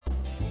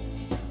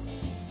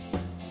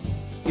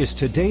Is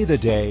today the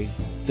day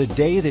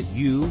that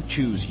you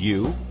choose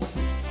you?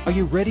 Are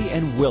you ready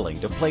and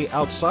willing to play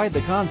outside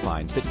the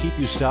confines that keep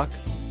you stuck?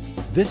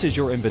 This is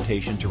your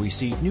invitation to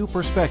receive new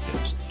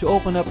perspectives, to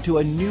open up to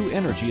a new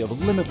energy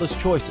of limitless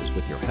choices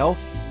with your health,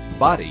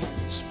 body,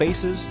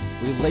 spaces,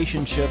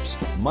 relationships,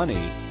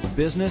 money,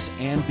 business,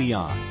 and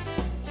beyond.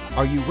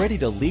 Are you ready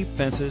to leap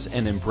fences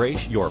and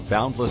embrace your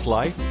boundless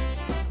life?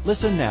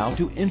 Listen now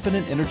to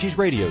Infinite Energies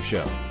Radio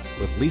Show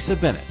with Lisa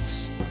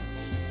Bennett.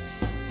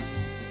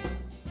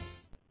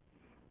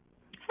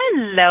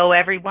 Hello,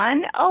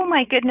 everyone. Oh,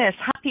 my goodness.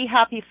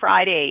 Happy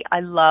Friday. I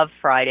love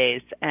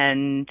Fridays.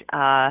 And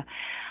I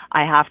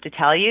have to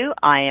tell you,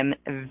 I am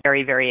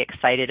very, very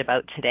excited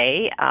about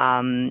today.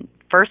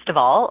 First of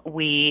all,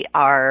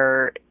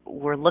 we're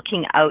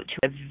looking out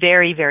to a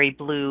very, very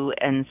blue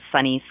and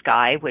sunny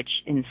sky, which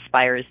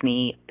inspires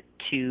me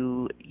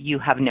to, you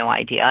have no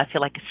idea. I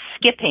feel like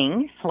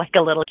skipping like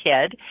a little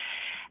kid.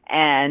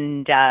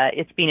 And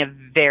it's been a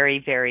very,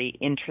 very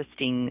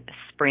interesting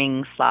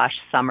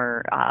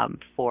spring/summer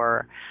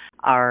for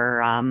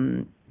our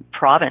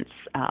province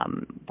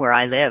where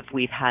I live.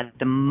 We've had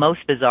the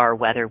most bizarre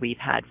weather. We've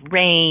had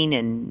rain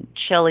and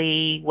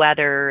chilly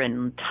weather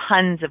and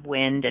tons of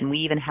wind, and we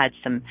even had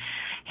some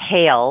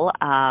hail,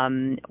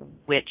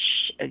 which,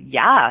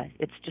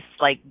 it's just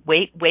like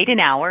wait an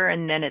hour,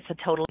 and then it's a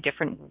totally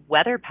different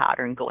weather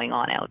pattern going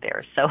on out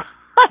there. So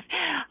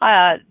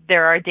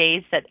there are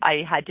days that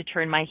I had to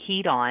turn my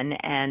heat on,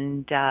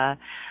 and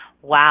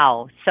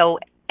wow. So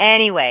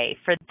anyway,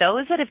 for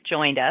those that have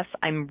joined us,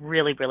 I'm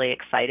really, really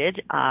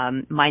excited.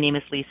 My name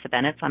is Lisa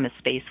Bennett. I'm a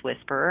space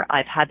whisperer.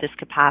 I've had this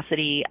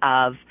capacity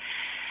of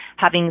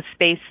having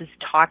spaces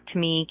talk to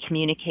me,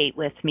 communicate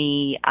with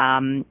me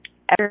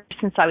ever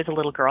since I was a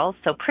little girl.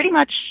 So pretty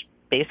much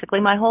basically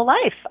my whole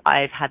life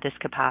I've had this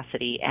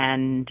capacity,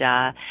 and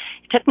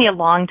it took me a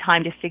long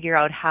time to figure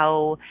out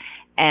how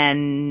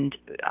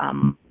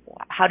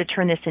to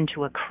turn this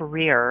into a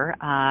career.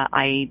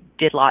 I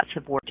did lots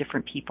of work with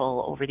different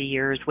people over the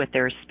years with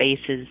their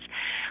spaces,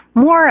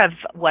 more of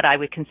what I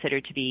would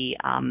consider to be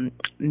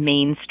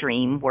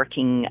mainstream,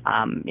 working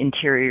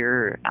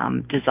interior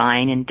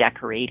design and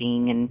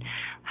decorating and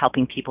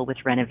helping people with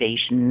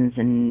renovations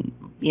and,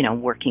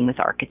 working with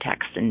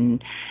architects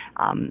and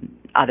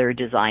other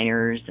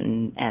designers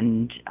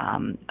and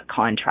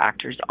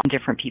contractors on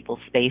different people's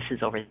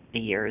spaces over the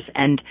years.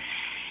 And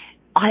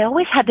I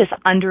always had this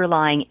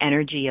underlying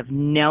energy of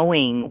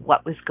knowing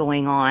what was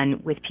going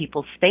on with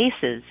people's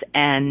spaces.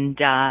 And,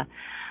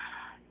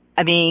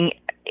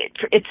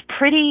 it's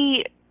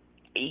pretty,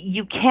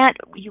 you can't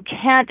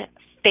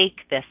fake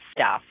this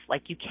stuff.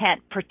 Like, you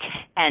can't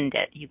pretend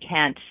it. You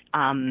can't,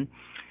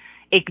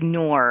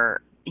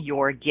 ignore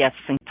your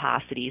gifts and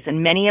capacities.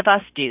 And many of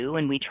us do,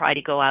 and we try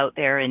to go out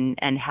there and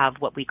have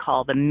what we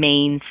call the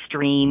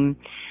mainstream,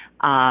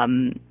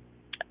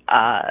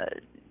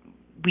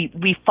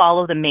 we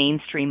follow the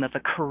mainstream of a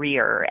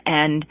career.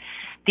 And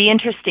the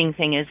interesting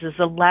thing is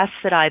the less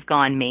that I've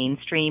gone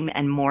mainstream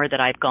and more that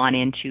I've gone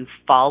into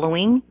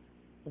following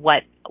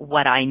what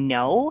I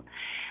know,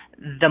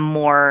 the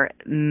more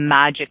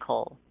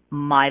magical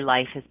my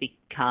life has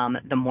become,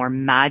 the more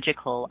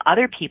magical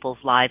other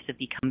people's lives have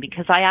become,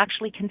 because I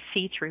actually can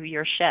see through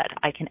your shit.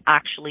 I can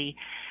actually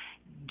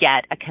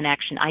get a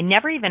connection. I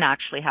never even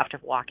actually have to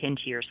walk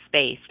into your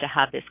space to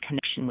have this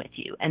connection with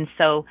you. And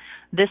so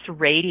this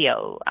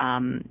radio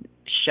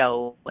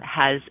show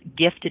has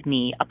gifted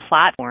me a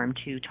platform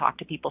to talk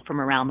to people from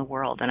around the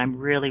world, and I'm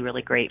really,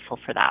 really grateful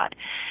for that.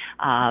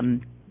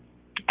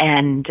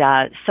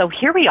 So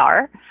here we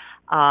are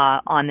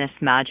on this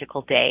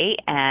magical day,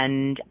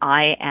 and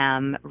I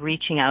am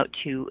reaching out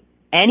to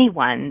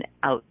anyone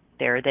out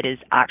there that has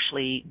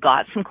actually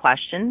got some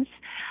questions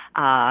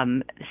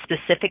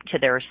specific to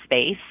their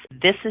space.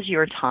 This is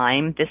your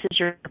time. This is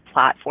your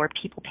platform.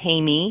 People pay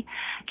me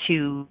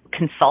to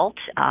consult,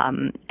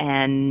 and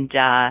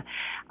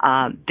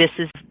this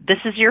is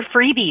your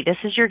freebie. This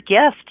is your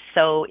gift.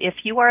 So if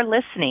you are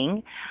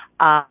listening,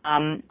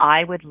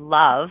 I would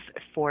love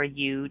for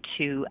you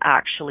to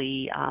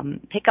actually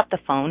pick up the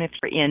phone. If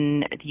you're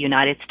in the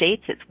United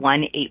States, it's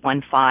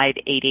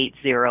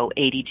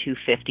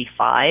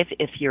 1-815-880-8255.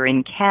 If you're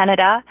in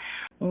Canada,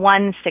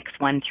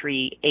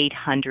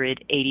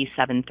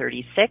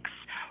 1-613-800-8736.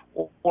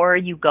 Or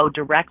you go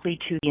directly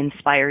to the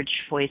Inspired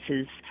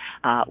Choices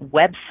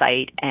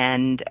website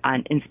and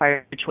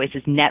Inspired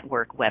Choices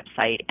Network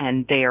website,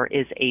 and there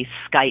is a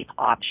Skype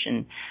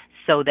option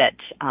so that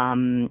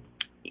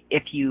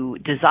if you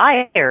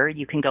desire,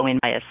 you can go in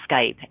via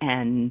Skype.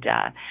 And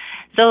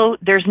so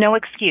there's no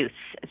excuse.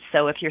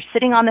 So if you're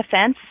sitting on the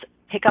fence,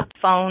 pick up the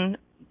phone,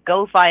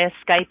 go via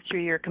Skype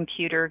through your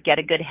computer, get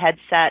a good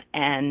headset,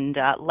 and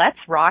let's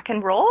rock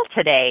and roll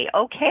today.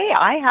 Okay,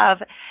 I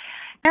have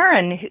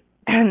Karen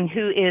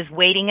who is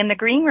waiting in the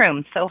green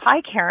room. So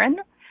hi, Karen.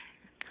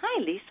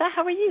 Hi, Lisa.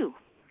 How are you?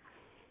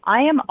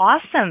 I am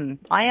awesome.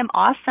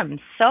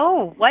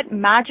 So what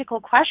magical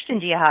question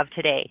do you have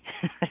today?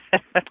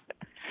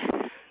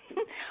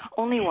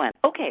 Only one.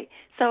 Okay,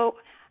 so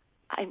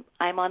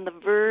I'm on the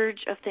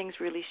verge of things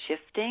really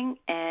shifting,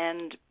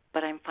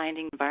 but I'm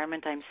finding the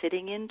environment I'm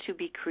sitting in to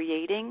be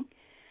creating.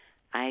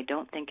 I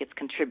don't think it's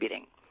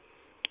contributing.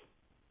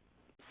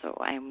 So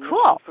I'm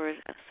looking for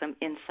some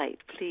insight,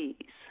 please.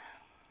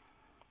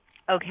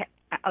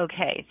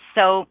 Okay.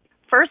 So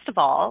first of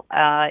all,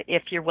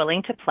 if you're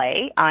willing to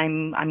play,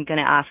 I'm going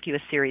to ask you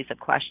a series of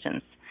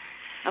questions.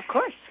 Of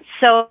course.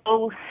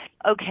 So,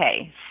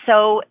 okay.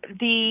 So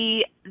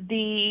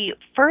the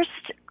first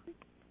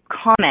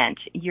comment,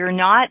 you're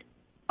not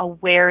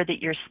aware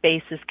that your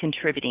space is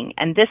contributing,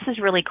 and this is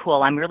really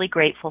cool. I'm really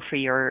grateful for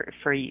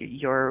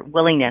your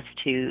willingness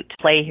to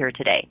play here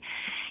today.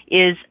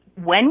 Is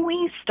when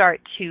we start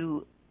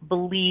to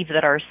believe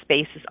that our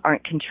spaces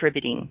aren't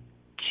contributing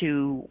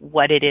to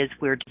what it is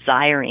we're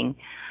desiring,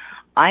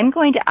 I'm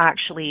going to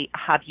actually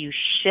have you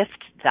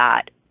shift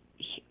that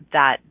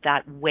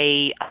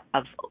way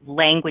of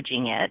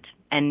languaging it,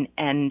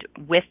 and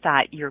with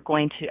that you're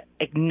going to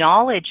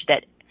acknowledge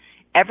that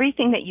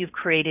everything that you've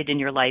created in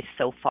your life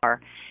so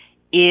far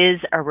is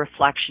a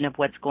reflection of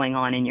what's going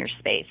on in your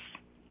space.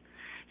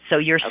 So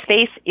your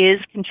space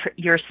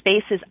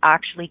is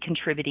actually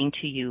contributing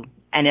to you,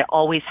 and it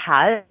always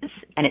has,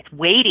 and it's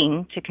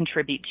waiting to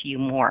contribute to you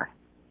more.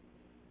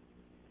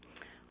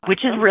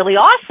 Which is really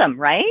awesome,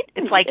 right?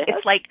 It's like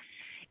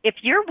if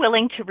you're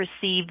willing to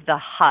receive the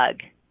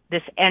hug,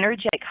 this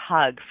energetic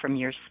hug from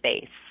your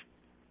space,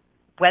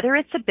 whether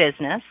it's a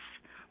business,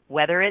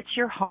 whether it's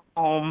your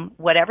home,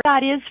 whatever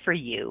that is for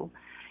you,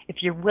 if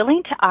you're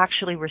willing to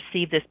actually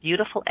receive this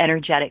beautiful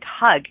energetic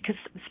hug, because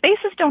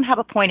spaces don't have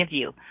a point of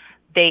view.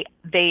 They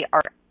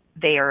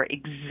are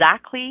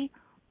exactly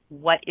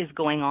what is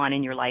going on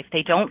in your life.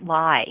 They don't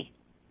lie.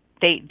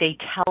 They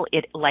tell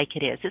it like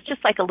it is. It's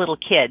just like a little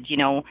kid,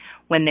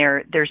 when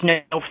there's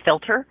no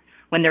filter,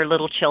 when they're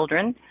little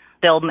children,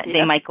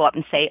 they might go up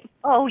and say,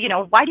 "Oh,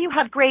 why do you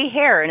have gray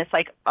hair?" And it's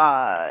like,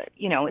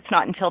 it's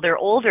not until they're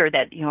older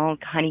that,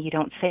 honey, you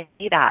don't say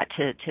that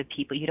to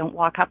people. You don't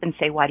walk up and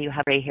say, "Why do you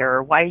have gray hair?"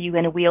 or "Why are you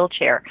in a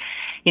wheelchair?"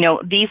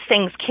 These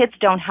things, kids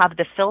don't have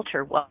the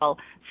filter. Well,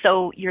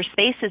 so your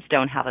spaces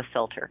don't have a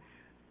filter.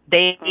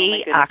 They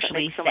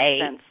actually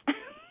say,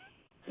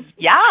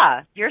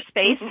 yeah, your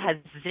space has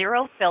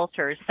zero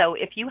filters. So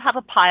if you have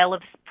a pile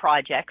of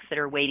projects that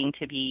are waiting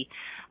to be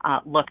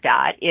looked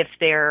at, if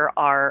there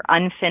are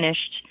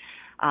unfinished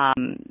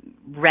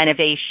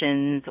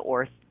renovations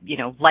or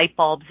light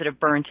bulbs that have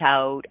burnt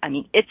out,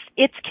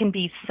 it can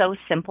be so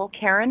simple,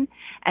 Karen,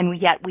 and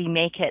yet we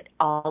make it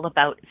all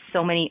about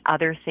so many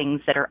other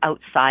things that are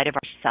outside of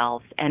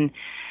ourselves. And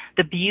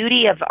the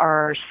beauty of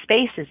our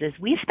spaces is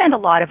we spend a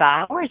lot of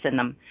hours in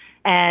them.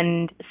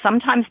 And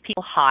sometimes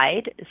people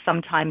hide,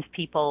 sometimes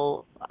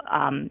people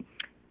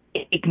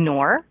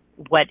ignore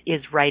what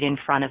is right in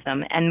front of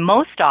them. And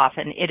most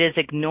often it is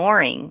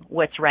ignoring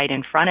what's right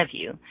in front of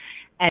you.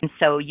 And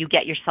so you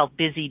get yourself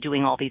busy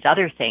doing all these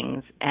other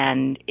things.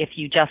 And if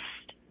you just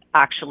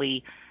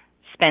actually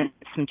spent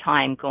some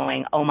time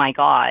going, oh my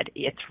God,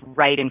 it's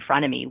right in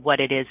front of me,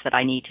 what it is that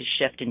I need to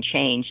shift and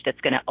change,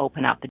 that's going to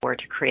open up the door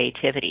to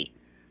creativity.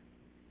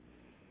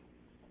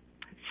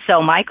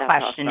 So my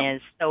question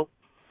is, so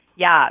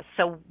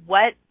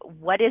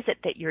what is it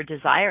that you're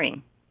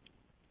desiring?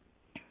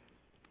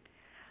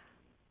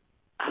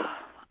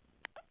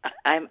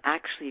 I'm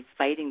actually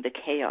fighting the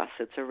chaos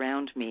that's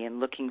around me and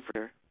looking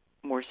for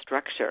more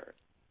structure.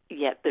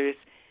 Yet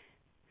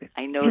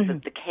I know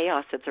that the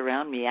chaos that's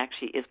around me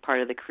actually is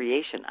part of the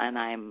creation, and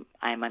I'm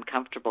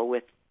uncomfortable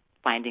with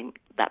finding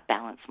that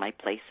balance, my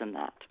place in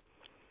that.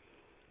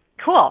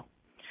 Cool.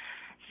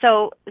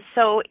 So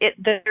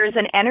there's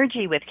an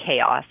energy with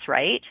chaos,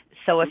 right?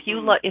 So if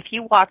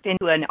you walked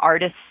into an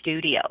artist's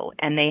studio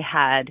and they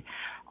had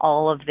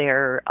all of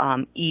their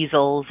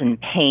easels and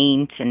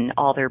paint and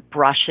all their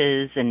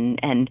brushes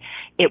and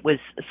it was,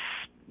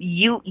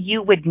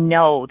 you would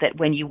know that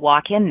when you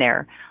walk in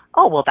there,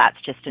 oh, well, that's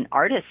just an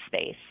artist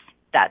space.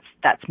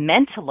 That's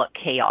meant to look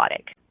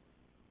chaotic.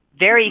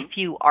 Very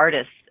few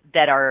artists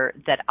that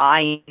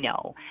I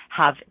know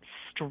have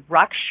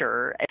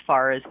structure as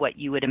far as what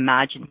you would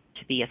imagine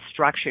to be a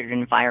structured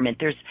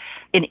environment.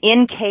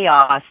 In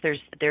chaos,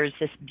 there's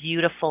this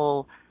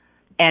beautiful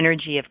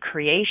energy of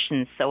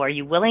creation. So are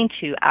you willing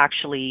to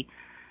actually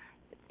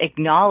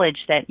acknowledge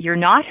that you're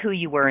not who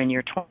you were in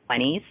your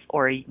 20s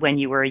or when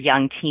you were a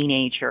young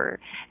teenager,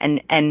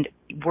 and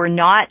we're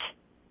not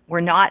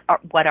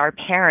what our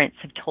parents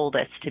have told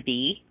us to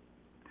be.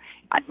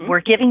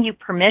 We're giving you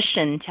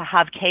permission to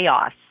have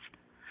chaos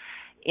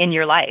in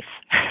your life.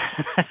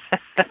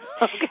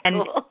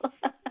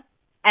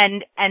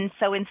 And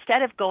so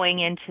instead of going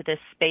into this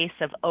space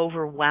of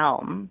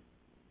overwhelm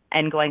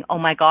and going, oh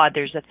my God,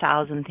 there's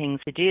 1,000 things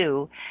to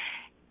do,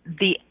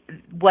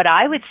 what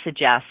I would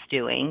suggest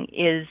doing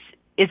is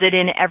it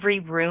in every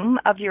room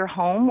of your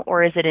home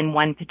or is it in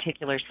one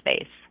particular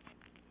space?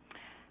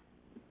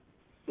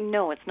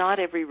 No, it's not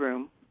every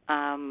room.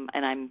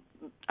 And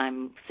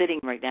I'm sitting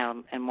right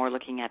now and more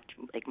looking at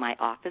like my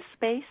office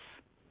space.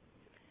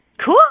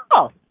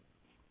 Cool.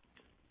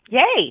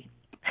 Yay.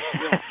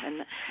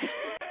 Yeah,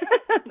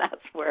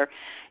 That's where,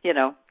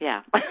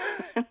 yeah.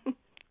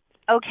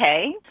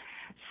 Okay.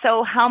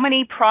 So how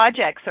many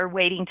projects are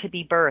waiting to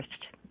be birthed?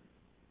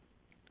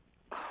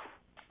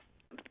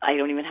 I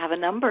don't even have a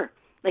number.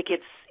 Like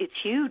it's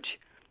huge.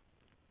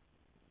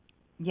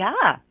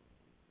 Yeah.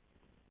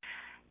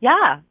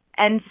 Yeah.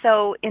 And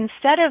so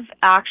instead of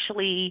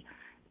actually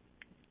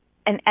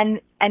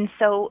and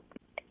so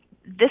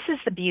this is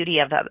the beauty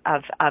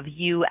of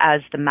you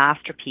as the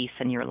masterpiece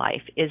in your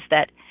life, is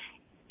that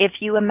if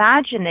you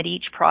imagine that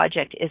each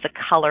project is a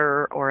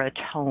color or a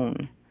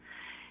tone,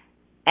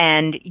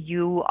 and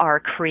you are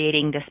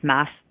creating this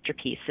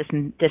masterpiece, this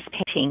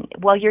painting,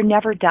 well, you're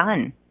never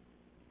done.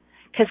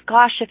 Because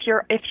gosh, if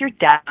you're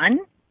done,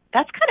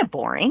 that's kind of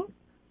boring,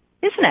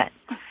 isn't it?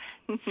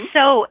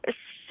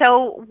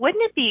 So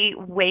wouldn't it be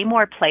way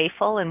more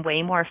playful and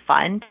way more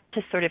fun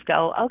to sort of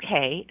go,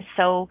 okay,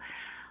 so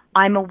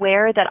I'm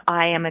aware that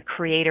I am a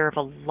creator of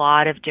a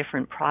lot of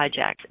different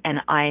projects, and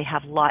I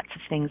have lots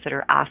of things that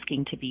are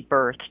asking to be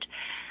birthed.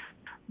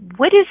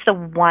 What is the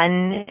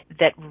one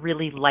that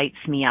really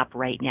lights me up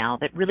right now,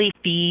 that really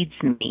feeds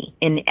me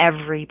in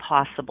every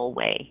possible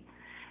way?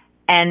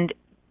 And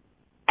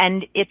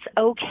it's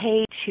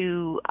okay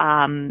to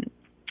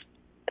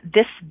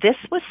this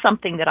was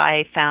something that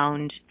I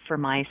found for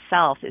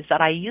myself, is that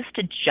I used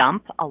to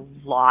jump a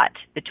lot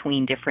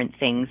between different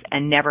things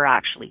and never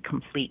actually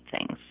complete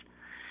things,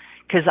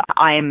 because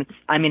I'm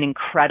an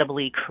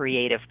incredibly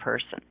creative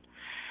person.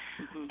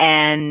 Mm-hmm.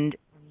 And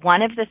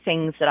one of the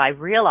things that I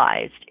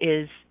realized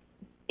is,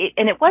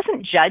 and it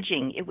wasn't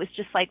judging, it was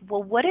just like,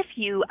 well, what if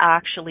you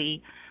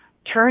actually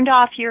turned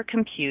off your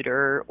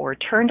computer or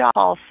turned off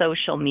all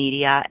social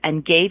media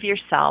and gave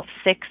yourself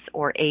 6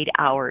 or 8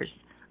 hours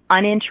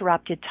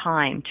uninterrupted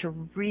time to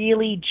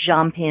really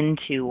jump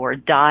into or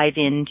dive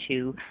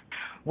into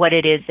what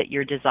it is that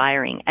you're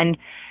desiring? And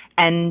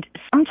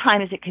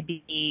sometimes it could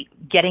be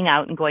getting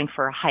out and going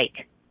for a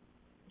hike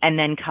and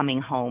then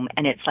coming home,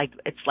 and it's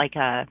like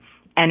a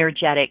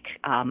energetic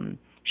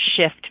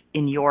shift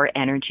in your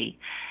energy.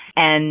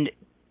 And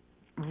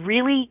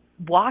really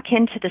walk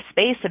into the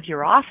space of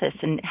your office.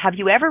 And have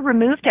you ever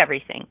removed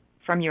everything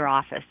from your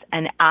office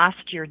and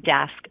asked your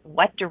desk,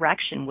 what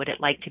direction would it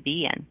like to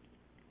be in?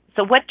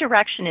 So what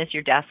direction is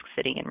your desk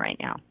sitting in right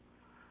now?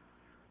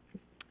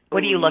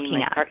 What are you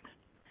looking at?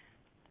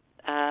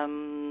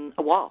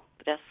 A wall.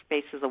 The desk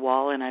faces a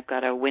wall, and I've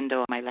got a window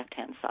on my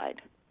left-hand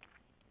side.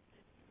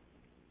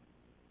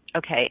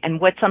 Okay, and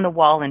what's on the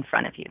wall in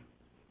front of you?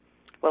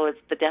 Well,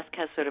 the desk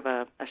has sort of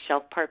a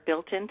shelf part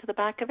built into the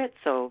back of it,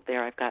 so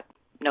there I've got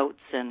notes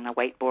and a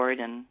whiteboard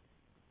and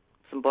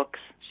some books,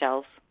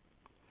 shelves.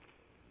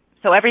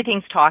 So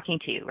everything's talking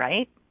to you,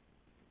 right?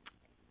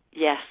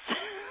 Yes.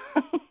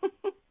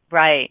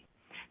 Right.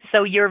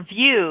 So your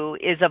view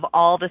is of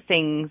all the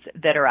things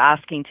that are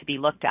asking to be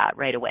looked at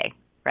right away,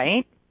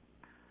 right?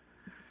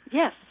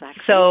 Yes,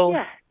 actually. So,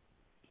 yeah.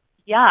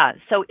 Yeah,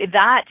 so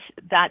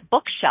that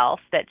bookshelf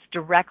that's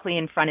directly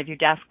in front of your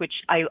desk, which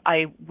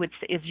I would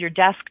say, is your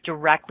desk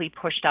directly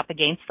pushed up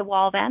against the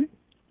wall then?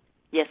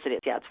 Yes, it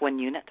is. Yeah, it's one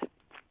unit.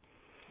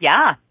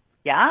 Yeah.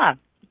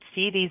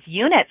 See, these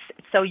units,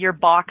 so you're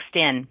boxed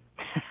in.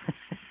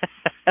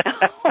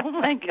 Oh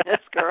my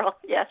goodness, girl.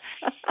 Yes.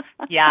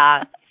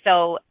 Yeah.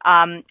 So,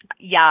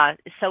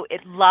 so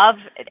it love,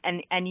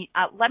 and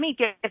let me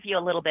give you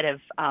a little bit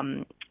of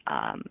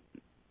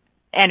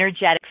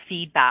energetic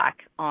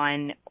feedback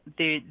on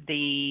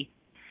the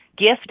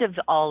gift of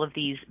all of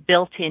these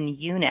built-in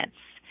units,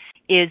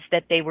 is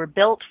that they were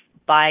built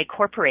by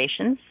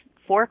corporations,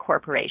 for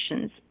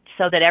corporations,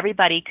 so that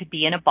everybody could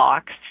be in a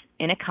box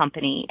in a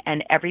company,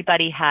 and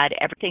everybody had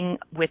everything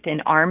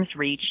within arm's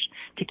reach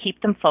to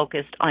keep them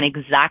focused on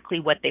exactly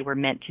what they were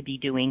meant to be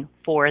doing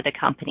for the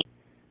company.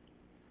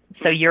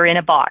 So you're in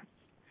a box.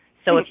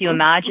 So if you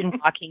imagine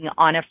walking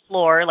on a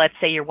floor, let's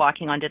say you're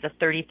walking onto the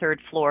 33rd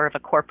floor of a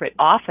corporate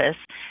office,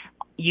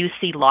 you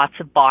see lots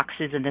of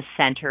boxes in the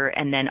center,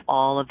 and then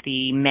all of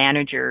the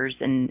managers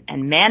and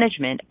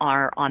management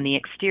are on the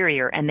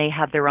exterior, and they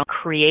have their own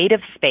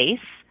creative space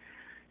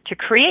to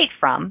create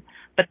from,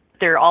 but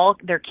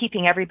they're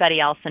keeping everybody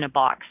else in a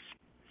box.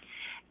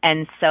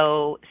 And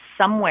so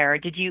somewhere,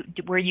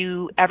 were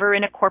you ever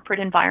in a corporate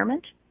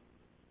environment?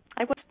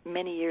 I was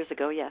many years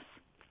ago, yes.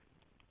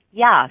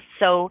 Yeah,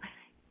 so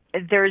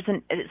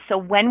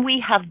when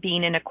we have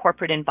been in a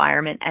corporate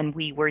environment and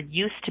we were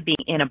used to being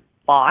in a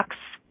box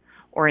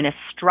or in a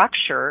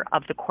structure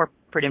of the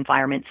corporate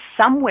environment,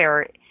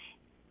 somewhere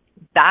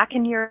back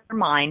in your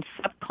mind,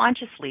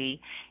 subconsciously,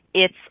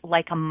 it's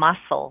like a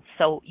muscle.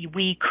 So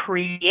we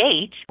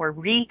create or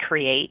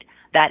recreate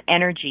that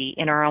energy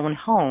in our own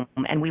home,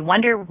 and we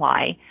wonder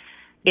why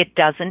it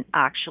doesn't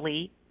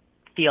actually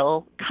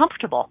feel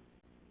comfortable.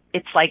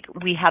 It's like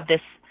we have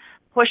this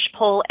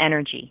push-pull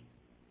energy.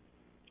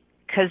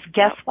 Because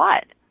guess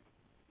what?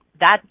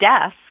 That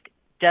desk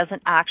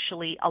doesn't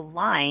actually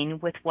align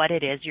with what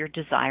it is you're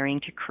desiring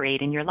to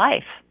create in your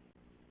life.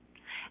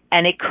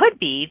 And it could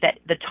be that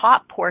the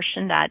top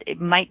portion, that it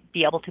might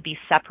be able to be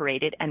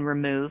separated and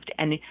removed.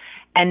 And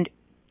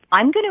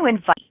I'm going to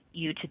invite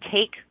you to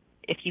take,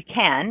 if you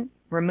can,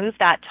 remove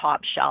that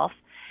top shelf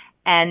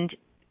and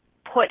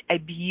put a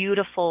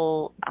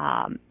beautiful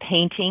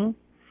painting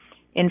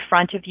in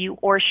front of you,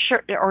 or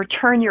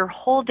turn your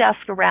whole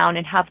desk around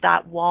and have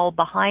that wall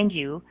behind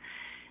you.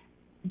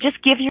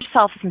 Just give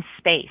yourself some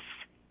space.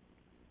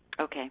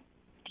 Okay.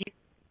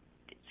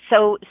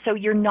 So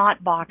you're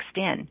not boxed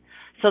in.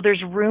 So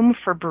there's room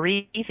for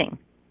breathing.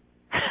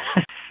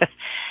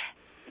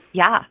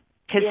 Yeah.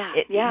 Because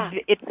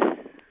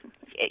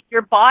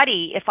your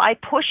body, if I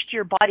pushed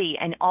your body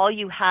and all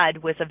you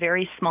had was a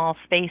very small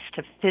space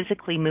to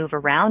physically move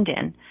around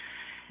in,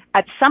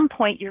 at some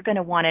point you're going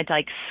to want to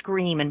like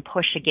scream and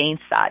push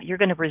against that. You're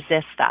going to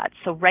resist that.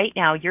 So right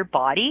now your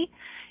body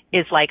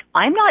is like,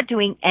 I'm not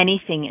doing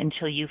anything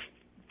until you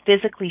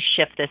physically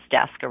shift this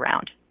desk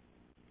around.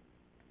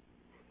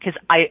 Because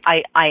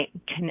I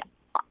can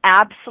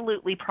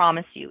absolutely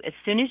promise you, as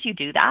soon as you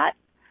do that,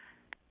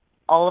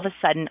 all of a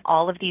sudden,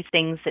 all of these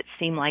things that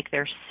seem like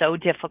they're so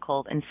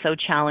difficult and so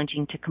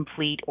challenging to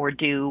complete or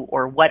do,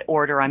 or what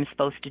order I'm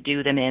supposed to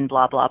do them in,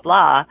 blah, blah,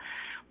 blah,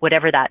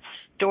 whatever that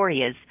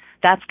story is,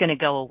 that's going to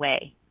go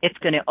away. It's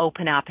going to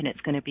open up, and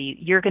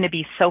you're going to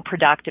be so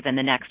productive in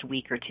the next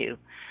week or two.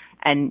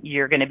 And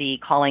you're going to be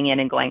calling in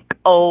and going,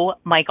 oh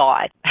my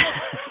God.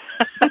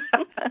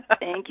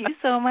 Thank you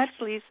so much,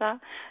 Lisa.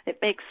 It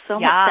makes so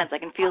much sense. I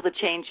can feel the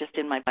change just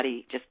in my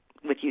body, just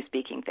with you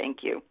speaking.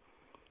 Thank you.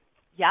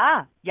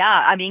 Yeah.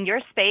 I mean,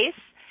 your space,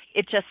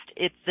 it's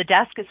the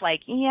desk is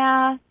like,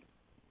 yeah,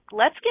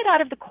 let's get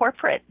out of the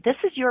corporate. This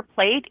is your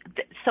plate.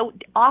 So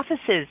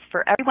offices,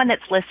 for everyone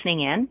that's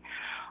listening in,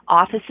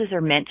 offices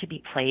are meant to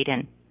be played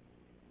in.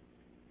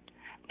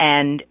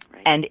 And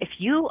if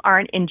you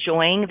aren't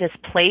enjoying this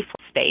playful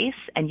space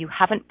and you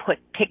haven't put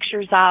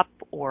pictures up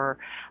or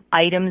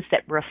items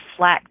that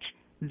reflect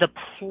the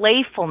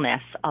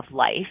playfulness of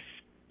life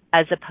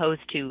as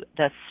opposed to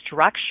the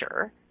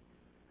structure,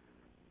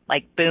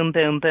 like boom,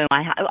 boom, boom.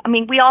 I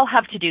mean, we all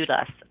have to-do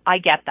lists. I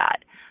get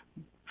that.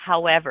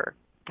 However,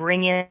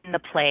 bring in the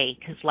play,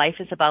 because life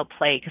is about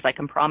play, because I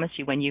can promise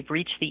you when you've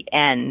reached the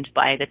end,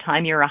 by the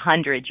time you're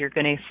 100, you're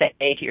going to say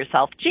to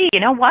yourself, gee, you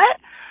know what?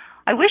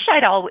 I wish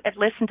I'd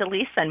listened to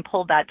Lisa and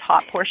pulled that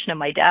top portion of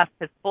my desk,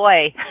 because,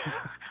 boy,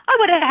 I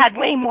would have had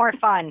way more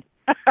fun.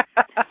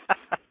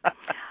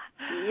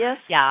 Yes,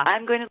 yeah.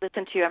 I'm going to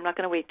listen to you. I'm not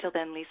going to wait till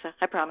then, Lisa.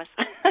 I promise.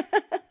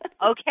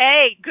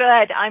 Okay,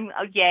 good.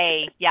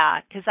 Yay, yeah,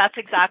 because that's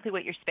exactly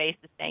what your space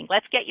is saying.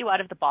 Let's get you out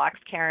of the box,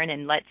 Karen,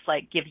 and let's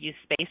give you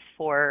space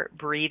for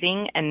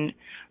breathing and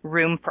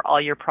room for all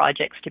your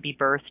projects to be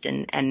birthed.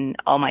 And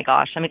oh my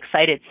gosh, I'm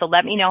excited. So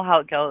let me know how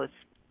it goes.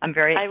 I'm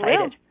very excited.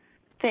 I will.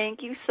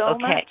 Thank you so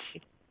much.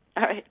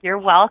 All right. You're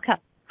welcome.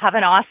 Have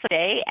an awesome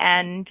day.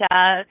 And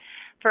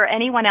for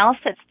anyone else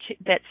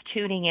that's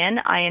tuning in,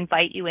 I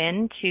invite you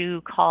in to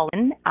call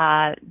in.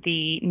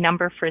 The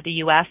number for the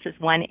U.S. is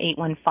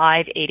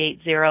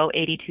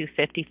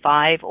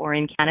 1-815-880-8255, or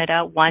in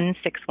Canada,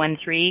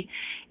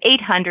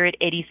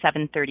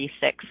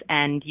 1-613-800-8736.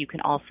 And you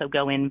can also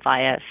go in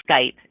via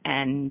Skype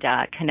and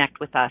connect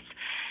with us.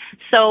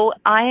 So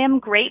I am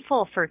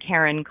grateful for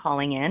Karen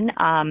calling in.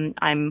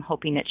 I'm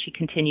hoping that she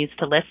continues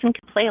to listen,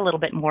 to play a little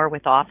bit more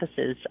with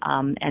offices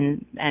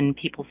and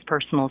people's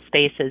personal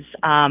spaces.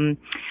 And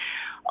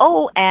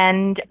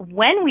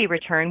when we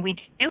return, we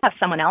do have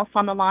someone else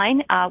on the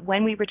line.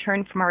 When we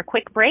return from our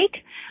quick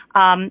break,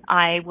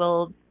 I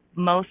will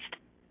most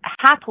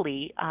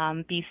happily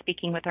be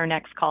speaking with our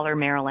next caller,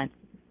 Marilyn.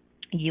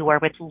 You are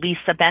with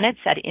Lisa Bennett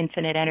at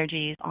Infinite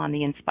Energies on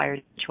the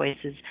Inspired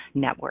Choices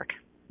Network.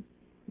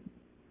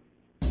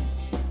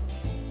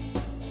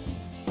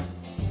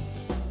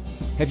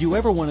 Have you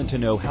ever wanted to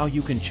know how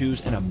you can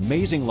choose an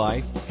amazing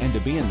life and to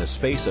be in the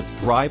space of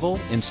thrival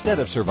instead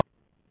of survival?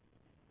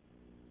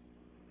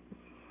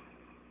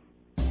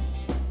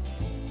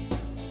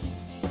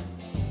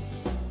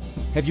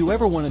 Have you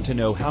ever wanted to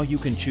know how you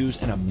can choose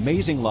an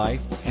amazing life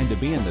and to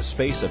be in the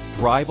space of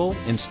thrival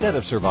instead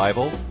of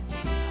survival?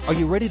 Are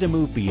you ready to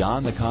move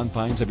beyond the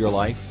confines of your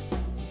life?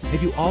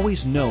 Have you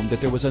always known that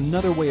there was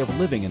another way of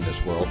living in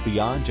this world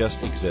beyond just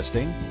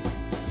existing?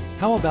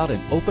 How about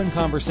an open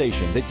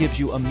conversation that gives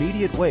you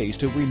immediate ways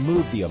to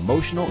remove the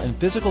emotional and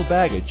physical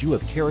baggage you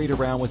have carried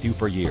around with you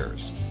for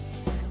years?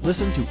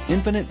 Listen to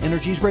Infinite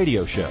Energies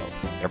Radio Show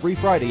every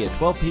Friday at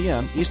 12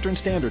 p.m. Eastern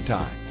Standard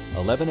Time,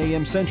 11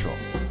 a.m. Central,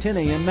 10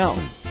 a.m.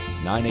 Mountain,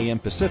 9 a.m.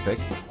 Pacific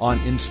on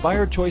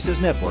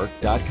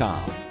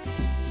InspiredChoicesNetwork.com.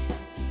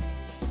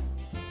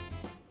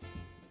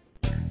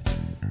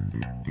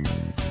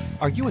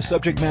 Are you a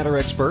subject matter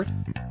expert?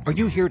 Are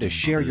you here to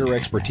share your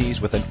expertise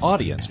with an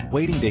audience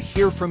waiting to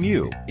hear from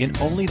you in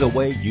only the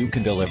way you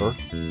can deliver?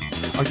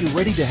 Are you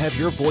ready to have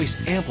your voice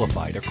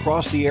amplified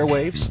across the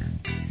airwaves?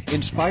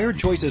 Inspired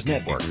Choices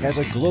Network has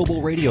a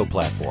global radio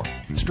platform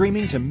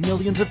streaming to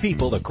millions of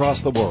people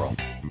across the world.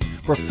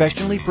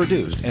 Professionally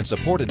produced and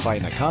supported by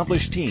an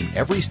accomplished team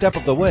every step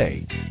of the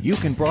way, you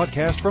can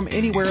broadcast from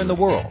anywhere in the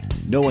world,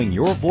 knowing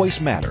your voice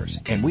matters,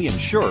 and we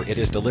ensure it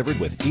is delivered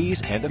with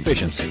ease and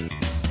efficiency.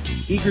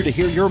 Eager to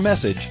hear your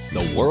message,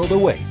 the world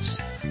awaits.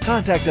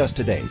 Contact us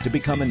today to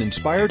become an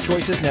Inspired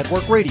Choices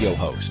Network radio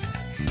host.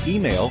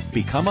 Email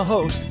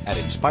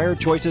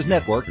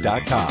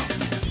becomeahost@inspiredchoicesnetwork.com.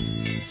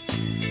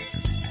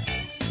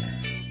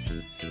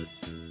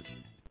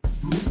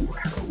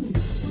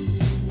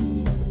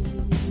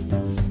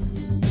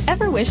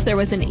 Ever wish there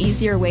was an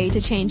easier way to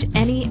change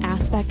any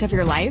aspect of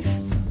your life?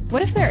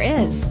 What if there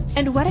is?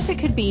 And what if it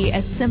could be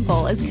as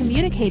simple as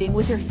communicating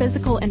with your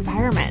physical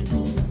environment?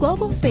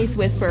 Global Space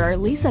Whisperer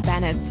Lisa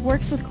Bennett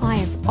works with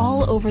clients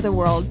all over the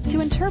world to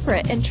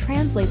interpret and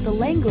translate the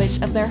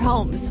language of their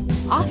homes,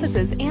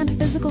 offices, and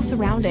physical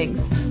surroundings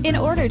in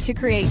order to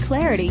create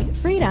clarity,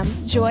 freedom,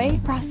 joy,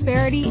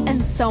 prosperity,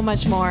 and so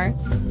much more.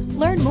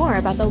 Learn more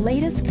about the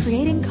latest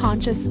Creating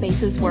Conscious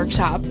Spaces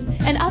workshop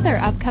and other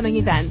upcoming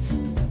events.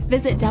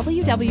 Visit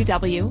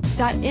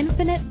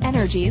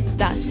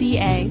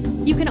www.infiniteenergies.ca.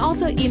 You can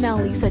also email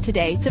Lisa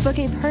today to book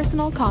a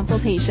personal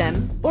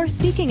consultation or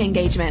speaking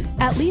engagement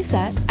at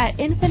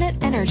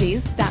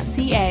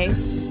lisa@infiniteenergies.ca.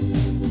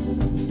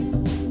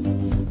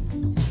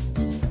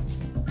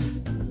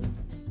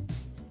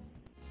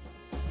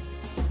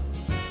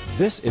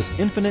 This is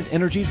Infinite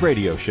Energies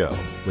Radio Show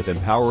with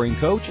empowering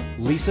coach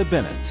Lisa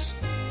Bennett.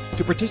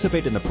 To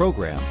participate in the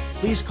program,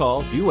 please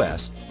call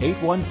U.S.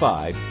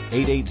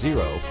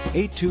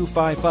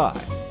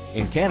 815-880-8255.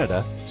 In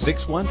Canada,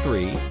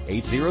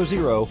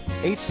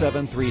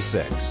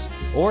 613-800-8736.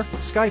 Or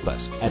Skype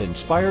us at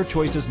Inspired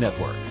Choices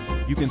Network.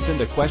 You can send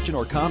a question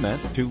or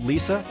comment to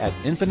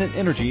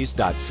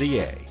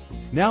lisa@infiniteenergies.ca.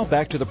 Now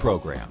back to the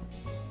program.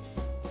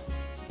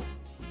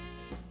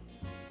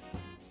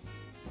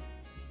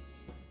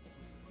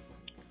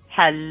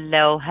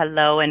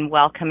 Hello, and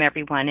welcome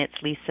everyone.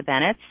 It's Lisa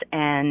Bennett,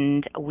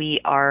 and we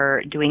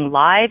are doing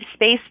live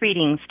space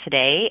readings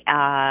today.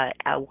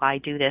 I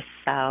do this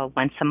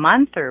once a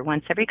month or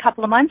once every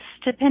couple of months,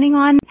 depending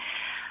on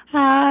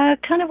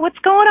kind of what's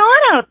going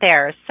on out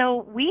there.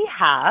 So we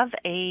have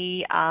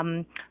a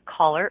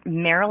caller,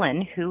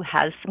 Marilyn, who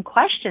has some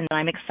questions.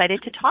 I'm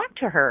excited to talk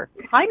to her.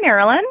 Hi,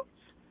 Marilyn.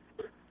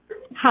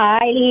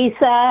 Hi,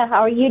 Lisa.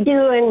 How are you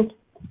doing?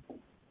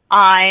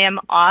 I am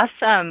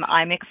awesome.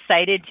 I'm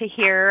excited to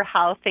hear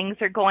how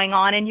things are going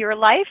on in your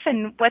life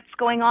and what's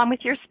going on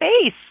with your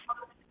space.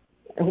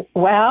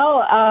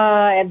 Well,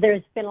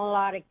 there's been a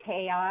lot of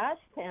chaos,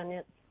 and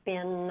it's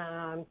been,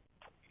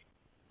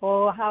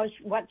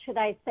 what should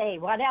I say?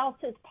 What else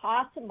is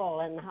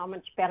possible, and how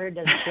much better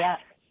does it get?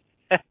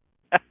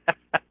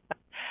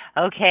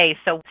 Okay,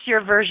 so what's your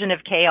version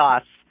of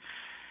chaos?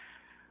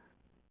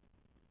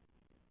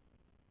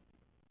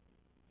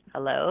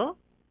 Hello?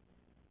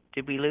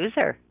 Did we lose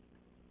her?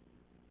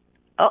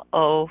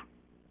 Uh-oh.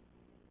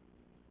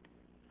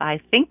 I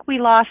think we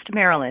lost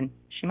Marilyn.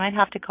 She might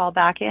have to call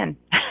back in.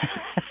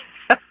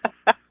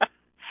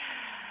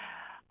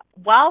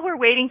 While we're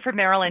waiting for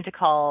Marilyn to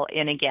call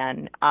in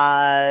again,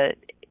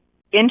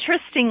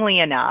 interestingly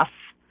enough,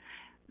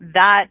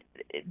 that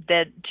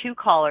the two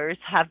callers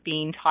have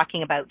been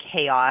talking about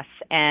chaos,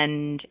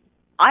 and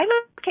I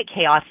look at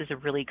chaos as a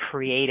really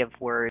creative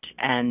word,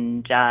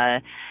 and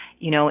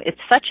it's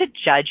such a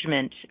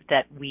judgment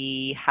that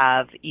we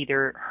have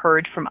either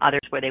heard from others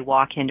where they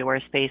walk into our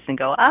space and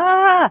go,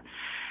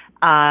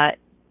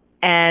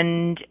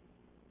 and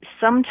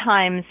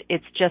sometimes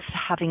it's just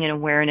having an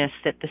awareness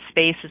that the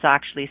space is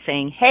actually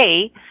saying,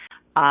 hey,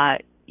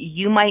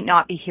 you might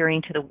not be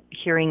hearing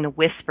the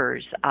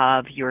whispers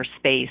of your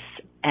space,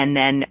 and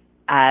then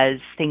as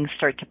things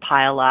start to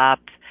pile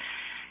up,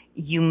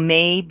 you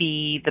may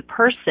be the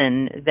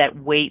person that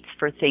waits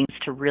for things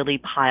to really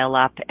pile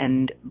up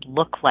and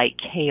look like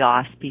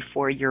chaos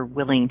before you're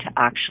willing to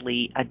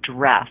actually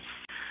address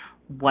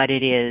what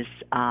it is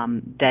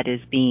that is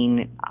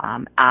being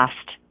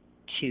asked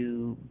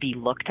to be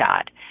looked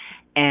at.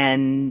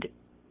 And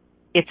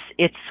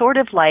it's sort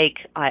of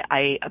like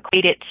I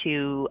equate it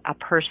to a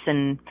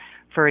person,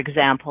 for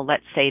example,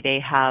 let's say they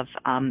have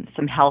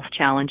some health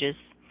challenges,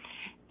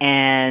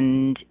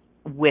 and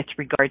with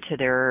regard to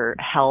their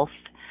health,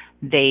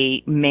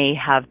 they may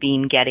have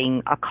been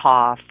getting a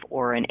cough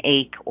or an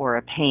ache or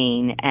a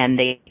pain, and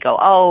they go,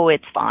 oh,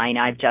 it's fine.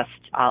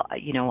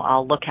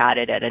 I'll look at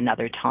it at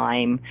another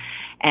time.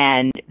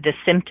 And the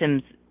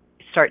symptoms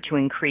start to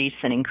increase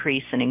and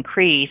increase and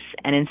increase.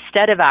 And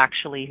instead of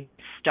actually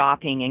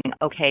stopping and,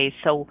 okay,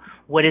 so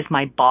what is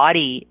my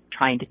body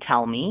trying to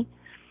tell me?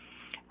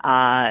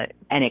 And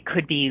it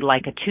could be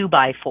like a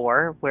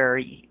 2x4 where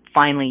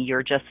finally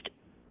you're just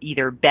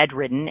either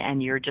bedridden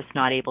and you're just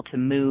not able to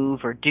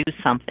move or do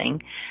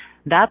something.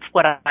 That's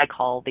what I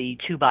call the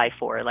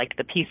 2x4, like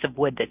the piece of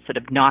wood that sort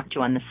of knocked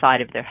you on the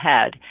side of the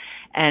head.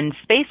 And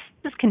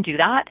spaces can do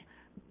that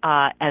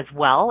as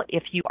well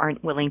if you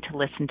aren't willing to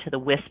listen to the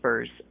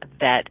whispers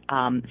that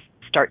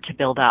start to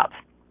build up.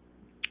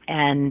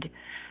 And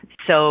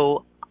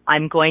so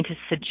I'm going to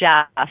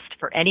suggest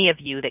for any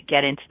of you that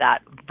get into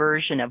that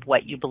version of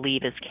what you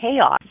believe is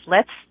chaos,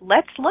 let's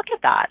look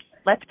at that.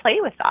 Let's play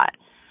with that.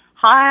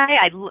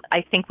 Hi,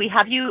 I think we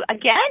have you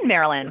again,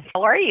 Marilyn.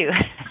 How are you?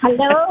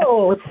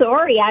 Hello.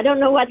 Sorry, I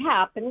don't know what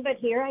happened, but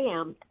here I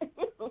am.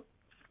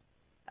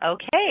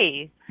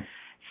 Okay.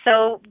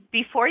 So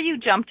before you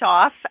jumped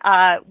off,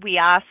 we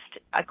asked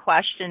a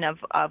question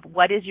of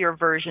what is your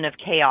version of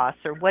chaos,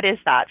 or what is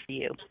that for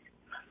you?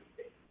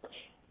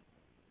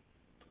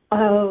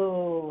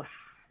 Oh,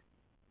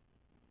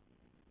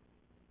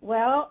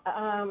 well,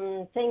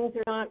 things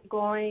are not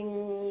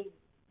going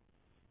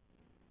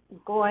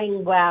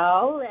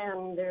well,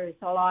 and there's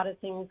a lot of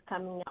things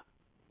coming at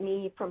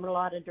me from a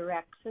lot of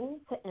directions,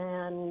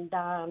 and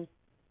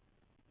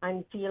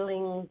I'm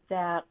feeling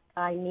that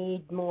I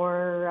need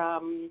more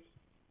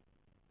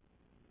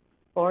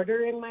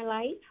order in my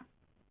life.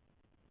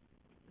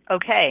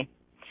 Okay.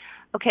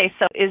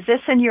 So is this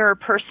in your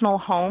personal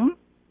home?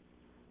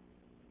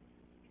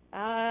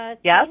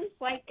 Yes. Seems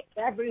like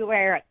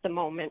everywhere at the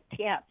moment.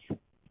 Yes.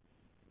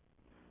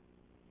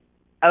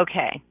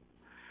 Okay.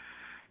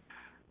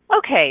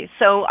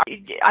 So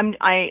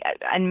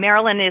and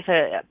Marilyn is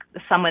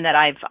someone that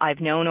I've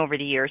known over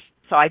the years.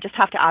 So I just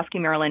have to ask you,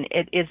 Marilyn,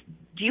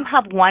 do you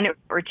have one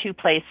or two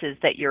places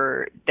that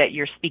you're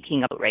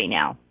speaking about right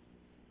now?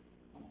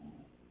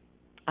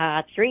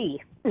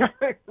 3.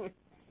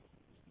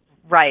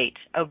 Right.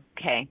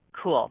 Okay.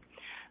 Cool.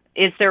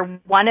 Is there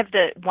one of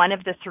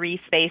the 3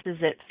 spaces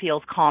that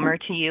feels calmer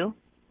to you?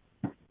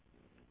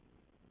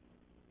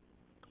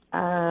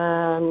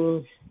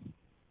 Kelowna.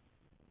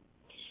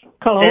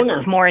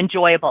 That's more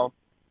enjoyable.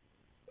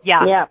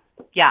 Yeah.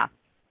 Yeah.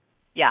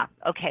 Yeah.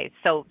 Okay.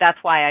 So that's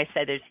why I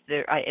said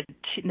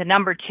the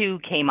number 2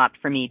 came up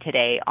for me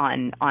today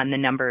on the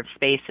number of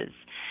spaces.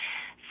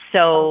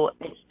 So,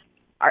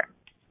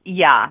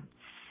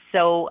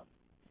 So,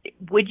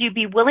 would you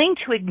be willing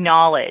to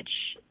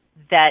acknowledge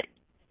that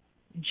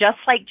just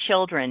like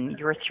children,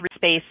 your 3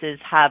 spaces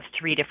have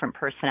 3 different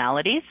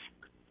personalities?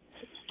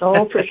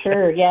 Oh, for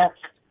sure. Yes.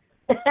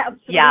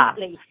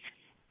 Absolutely.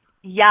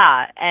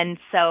 Yeah. And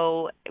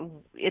so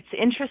it's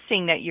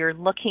interesting that you're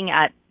looking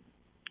at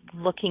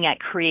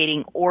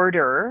creating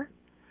order,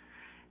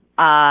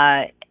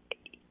 and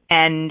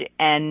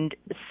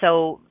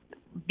so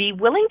be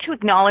willing to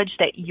acknowledge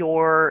that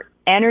your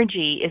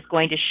energy is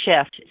going to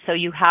shift. So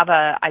you have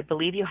I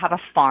believe you have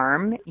a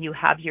farm. You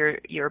have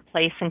your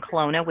place in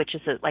Kelowna, which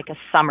is like a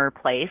summer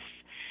place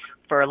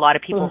for a lot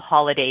of people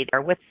holiday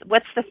there. What's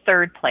the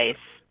 3rd place?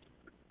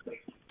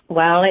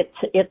 Well,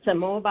 it's a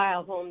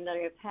mobile home that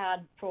I've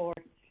had for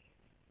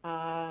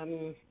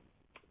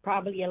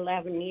probably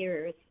 11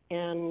 years,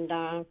 and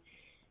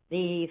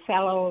the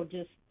fellow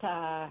just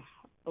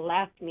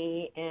left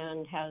me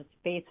and has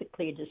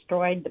basically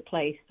destroyed the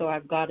place. So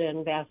I've got to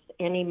invest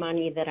any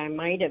money that I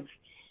might have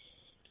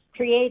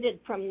created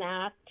from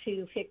that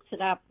to fix it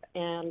up,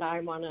 and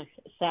I want to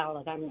sell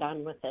it. I'm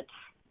done with it.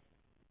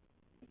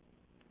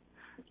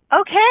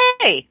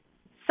 Okay.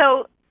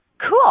 So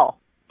cool.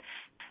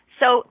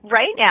 So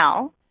right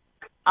now,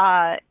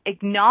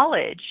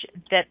 acknowledge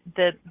that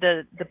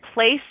the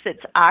place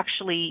that's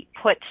actually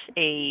put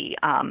a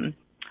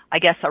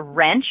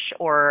wrench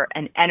or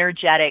an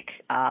energetic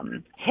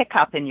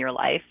hiccup in your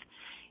life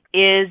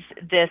is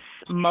this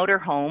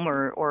motorhome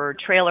or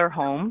trailer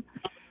home.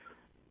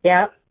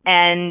 Yeah.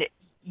 And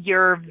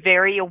you're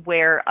very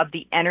aware of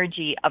the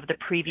energy of the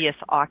previous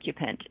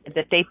occupant,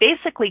 that they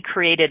basically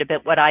created a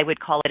bit what I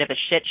would call it of a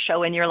shit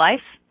show in your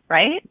life,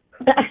 right?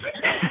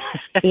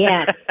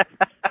 Yeah.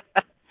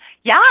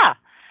 Yeah.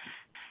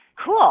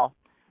 Cool.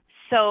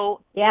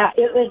 So yeah,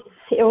 it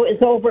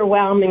was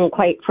overwhelming,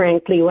 quite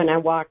frankly, when I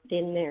walked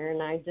in there,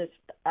 and I just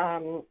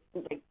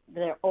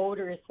the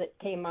odors that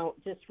came out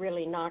just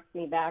really knocked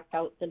me back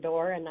out the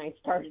door, and I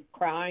started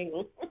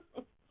crying.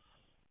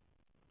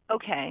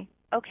 Okay.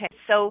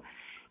 So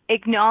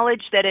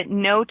acknowledge that at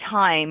no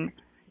time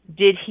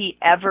did he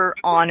ever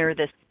honor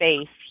the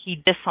space. He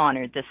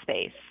dishonored the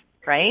space,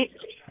 right?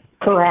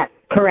 Correct.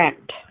 Okay.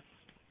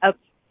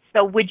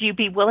 So would you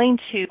be willing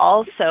to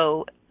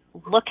also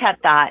look at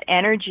that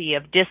energy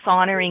of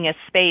dishonoring a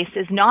space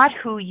is not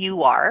who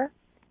you are.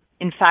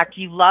 In fact,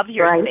 you love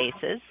your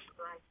spaces.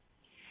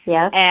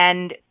 Yes.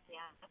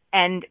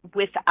 And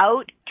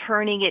without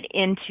turning it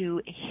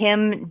into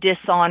him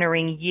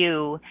dishonoring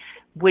you,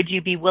 would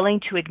you be willing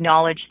to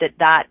acknowledge that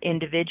that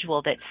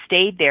individual that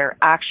stayed there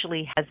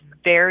actually has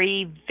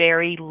very,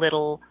 very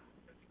little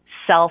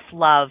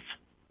self-love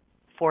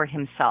for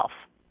himself?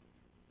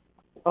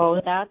 Oh,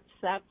 that's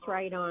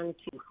right on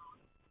too.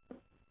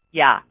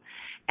 Yeah.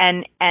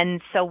 And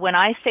so when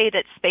I say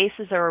that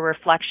spaces are a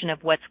reflection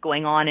of what's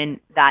going on in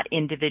that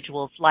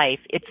individual's life,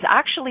 it's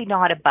actually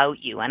not about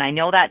you. And I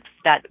know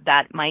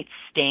that might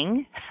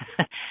sting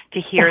to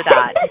hear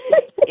that.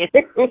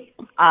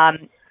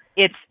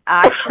 It's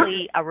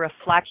actually a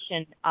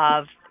reflection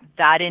of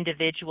that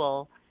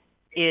individual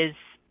is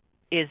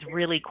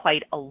really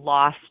quite a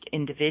lost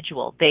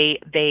individual. They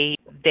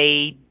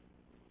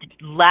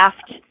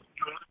left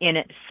in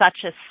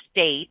such a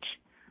state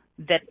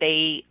that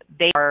they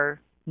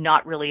are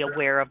not really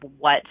aware of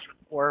what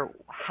or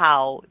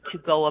how to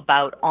go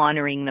about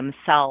honoring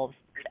themselves.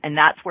 And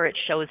that's where it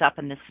shows up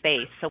in the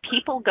space. So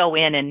people go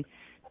in and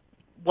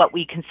what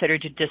we consider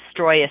to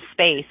destroy a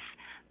space,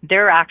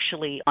 they're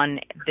actually on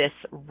this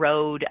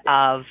road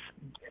of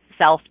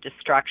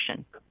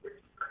self-destruction.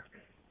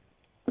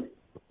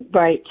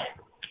 Right.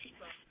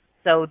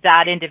 So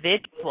that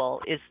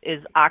individual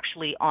is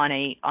actually on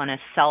a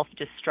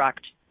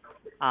self-destruct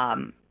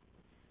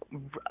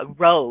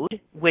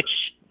road, which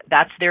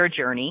that's their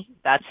journey.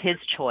 That's his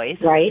choice.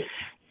 Right.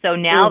 So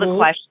now the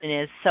question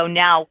is, so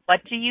now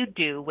what do you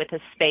do with a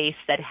space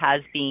that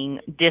has been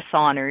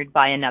dishonored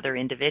by another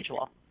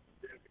individual?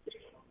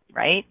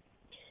 Right?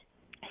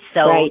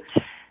 So right.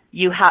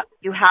 you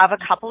have a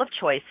couple of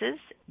choices.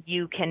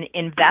 You can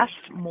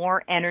invest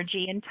more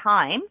energy and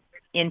time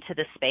into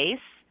the space,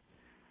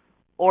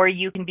 or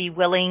you can be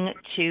willing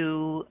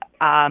to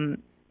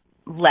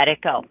let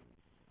it go.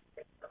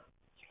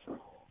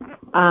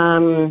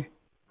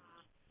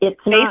 It's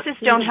Spaces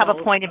not don't have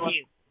a point of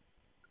view.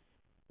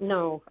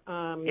 No.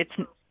 It's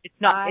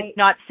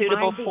not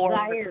suitable for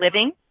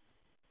living.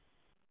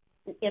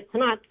 It's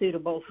not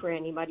suitable for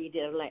anybody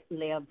to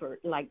live or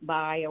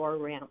buy or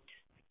rent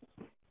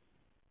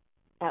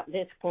at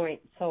this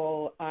point.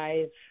 So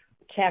I've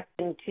checked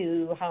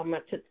into how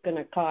much it's going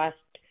to cost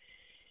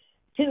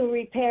to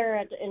repair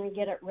it and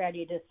get it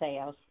ready to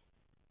sale.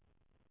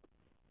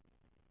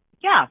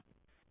 Yeah.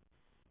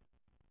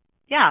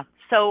 Yeah.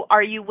 So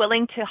are you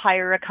willing to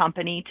hire a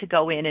company to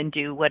go in and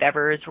do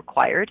whatever is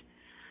required?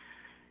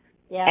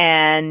 Yeah.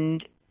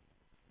 And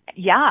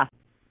yeah.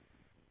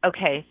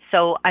 Okay.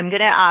 So I'm going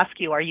to ask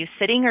you, are you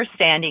sitting or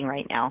standing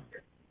right now?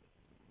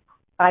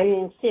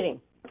 I'm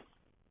sitting.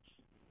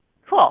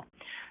 Cool.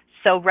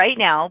 So right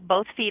now,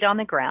 both feet on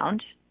the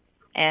ground,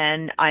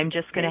 and I'm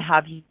just going to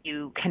have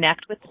you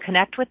connect with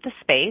the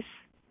space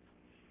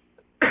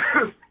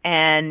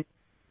and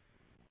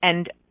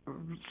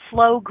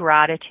flow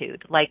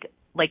gratitude. Like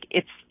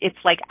it's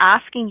like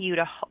asking you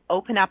to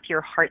open up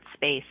your heart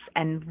space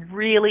and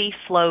really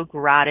flow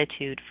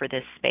gratitude for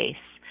this space,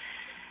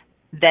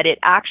 that it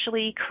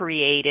actually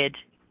created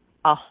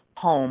a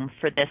home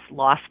for this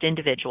lost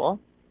individual,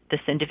 this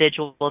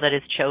individual that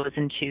has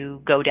chosen to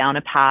go down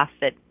a path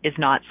that is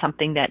not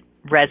something that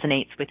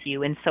resonates with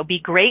you. And so be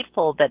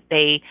grateful that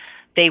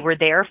they were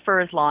there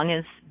for as long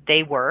as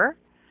they were,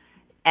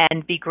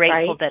 and be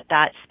grateful right.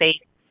 that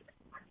space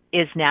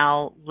is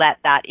now let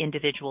that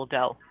individual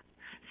go.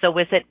 So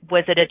was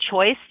it a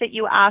choice that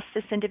you asked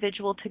this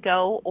individual to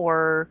go,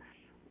 or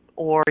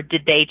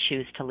did they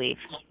choose to leave?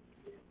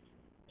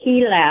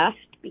 He left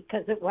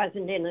because it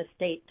wasn't in a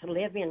state to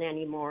live in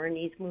anymore, and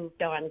he's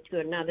moved on to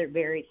another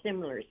very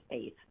similar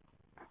space.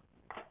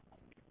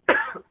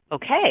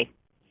 Okay.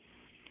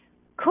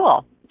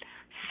 Cool.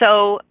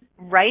 So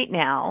right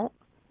now,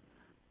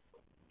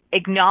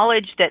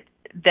 acknowledge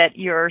that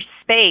your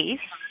space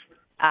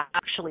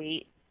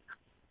actually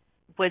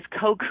was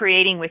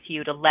co-creating with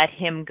you to let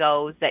him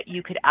go, that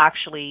you could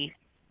actually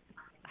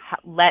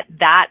let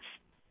that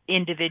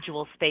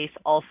individual space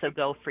also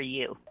go for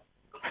you.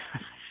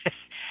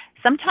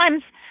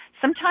 Sometimes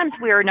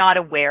we're not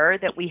aware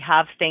that we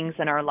have things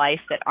in our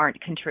life that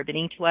aren't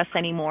contributing to us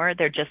anymore.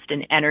 They're just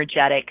an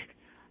energetic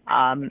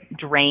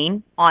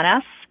drain on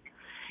us.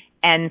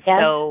 And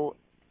so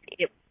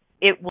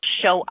it will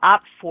show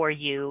up for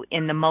you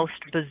in the most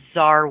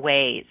bizarre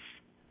ways.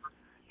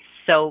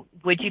 So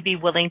would you be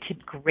willing to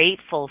be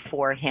grateful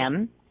for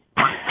him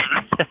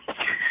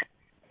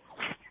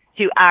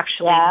to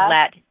actually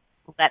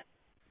let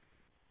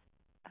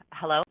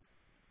hello?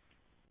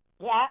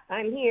 Yeah,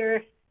 I'm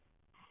here.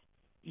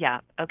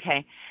 Yeah,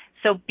 okay.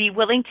 So be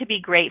willing to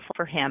be grateful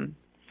for him,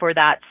 for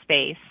that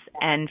space,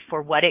 and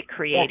for what it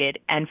created,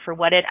 and for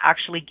what it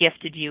actually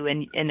gifted you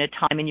in a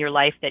time in your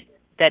life that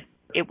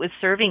it was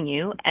serving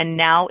you, and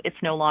now it's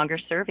no longer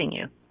serving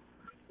you.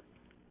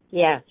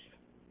 Yes.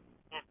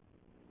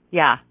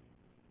 Yeah.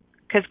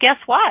 Because guess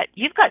what?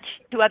 You've got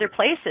two other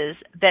places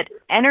that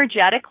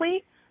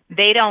energetically,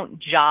 they don't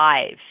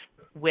jive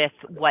with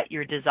what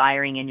you're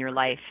desiring in your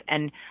life.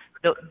 And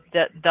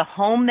the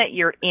home that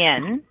you're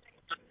in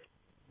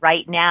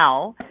right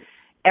now,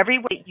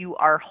 everywhere you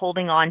are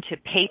holding on to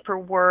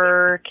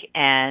paperwork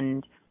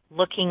and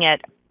looking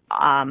at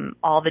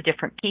all the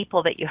different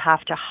people that you have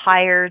to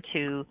hire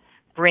to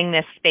bring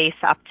this space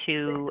up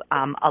to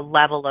a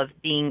level of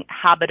being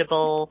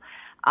habitable.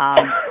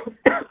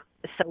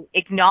 So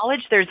acknowledge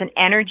there's an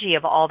energy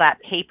of all that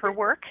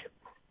paperwork.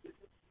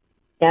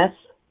 Yes.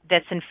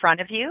 That's in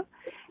front of you,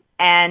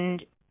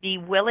 and be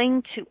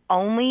willing to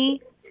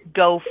only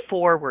go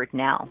forward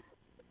now.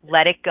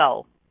 Let it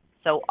go.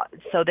 So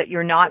that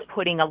you're not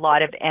putting a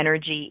lot of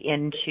energy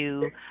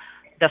into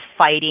the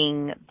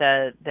fighting,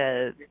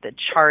 the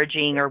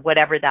charging, or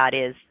whatever that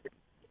is,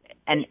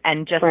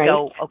 and just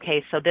go,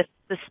 okay, so this is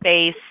the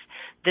space,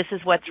 this is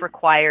what's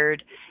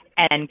required,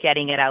 and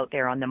getting it out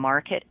there on the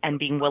market and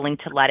being willing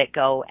to let it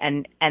go.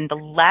 And the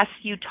less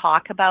you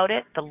talk about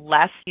it, the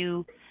less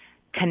you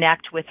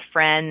connect with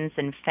friends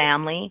and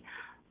family,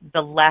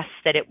 the less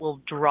that it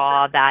will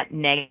draw that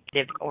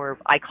negative, or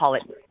I call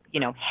it,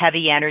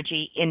 heavy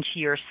energy into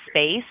your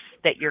space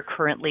that you're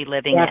currently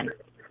living in.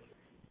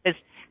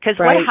 Because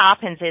what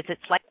happens is it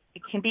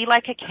can be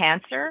like a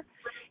cancer.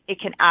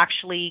 It can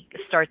actually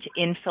start to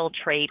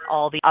infiltrate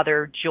all the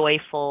other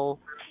joyful,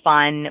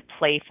 fun,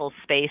 playful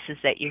spaces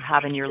that you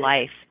have in your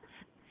life.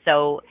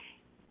 So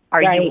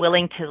Are Right. you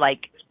willing to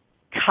like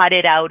cut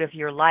it out of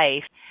your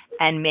life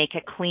and make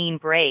a clean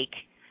break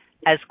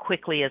as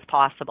quickly as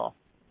possible?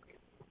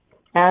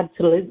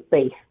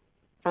 Absolutely.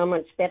 How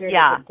much better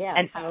Yeah. does it get?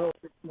 And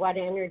What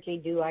energy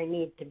do I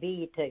need to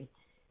be to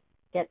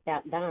get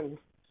that done?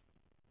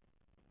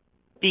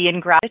 be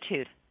in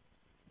gratitude.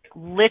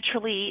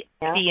 Literally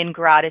be in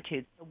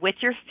gratitude. With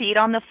your feet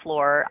on the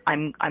floor,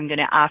 I'm going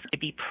to ask you to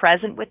be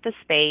present with the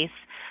space,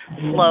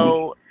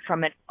 flow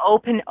from an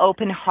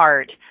open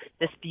heart,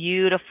 this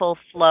beautiful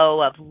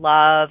flow of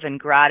love and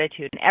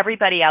gratitude. And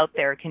everybody out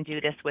there can do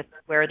this with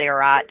where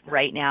they're at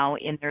right now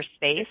in their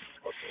space.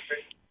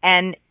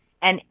 And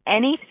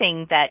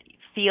anything that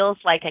feels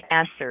like a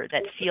cancer,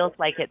 that feels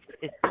like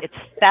it's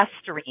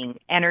festering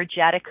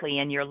energetically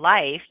in your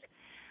life,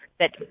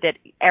 that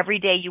every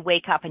day you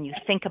wake up and you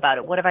think about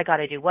it. What have I got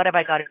to do? What have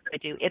I got to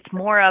do? It's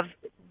more of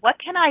what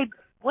can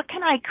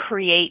I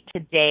create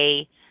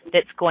today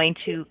that's going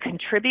to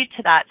contribute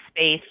to that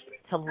space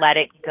to let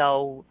it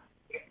go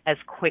as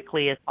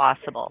quickly as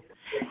possible.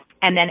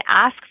 And then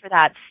ask for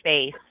that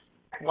space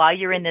while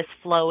you're in this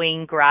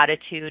flowing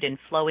gratitude and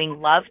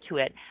flowing love to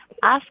it.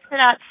 Ask for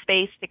that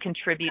space to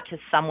contribute to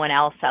someone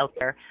else out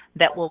there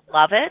that will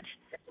love it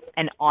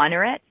and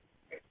honor it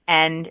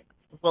and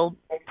will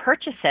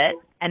purchase it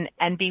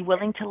and be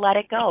willing to let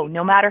it go,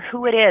 no matter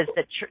who it is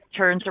that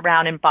turns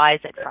around and buys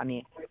it from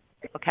you.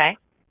 Okay?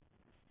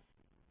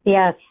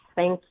 Yes,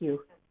 thank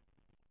you.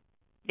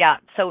 Yeah,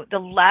 so the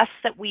less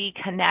that we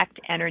connect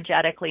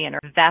energetically and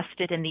are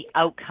vested in the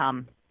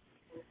outcome,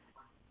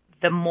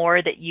 the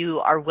more that you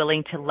are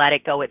willing to let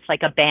it go. It's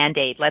like a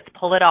Band-Aid. Let's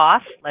pull it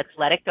off. Let's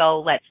let it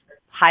go. Let's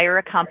hire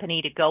a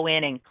company to go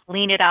in and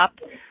clean it up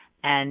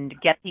and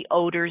get the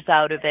odors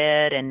out of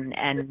it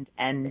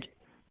and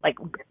like,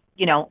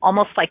 you know,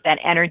 almost like that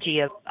energy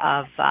of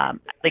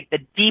like the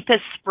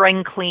deepest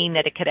spring clean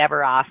that it could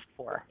ever ask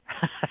for.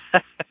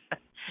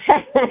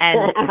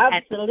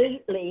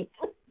 Absolutely.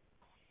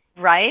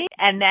 Right?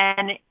 And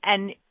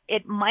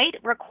it might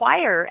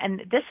require, and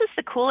this is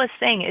the coolest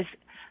thing, is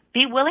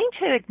be willing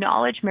to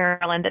acknowledge,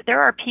 Marilyn, that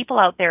there are people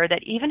out there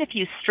that even if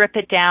you strip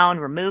it down,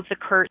 remove the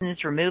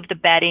curtains, remove the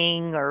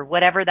bedding or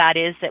whatever that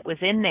is that was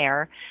in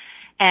there,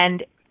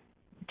 and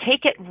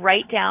take it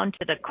right down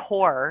to the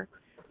core,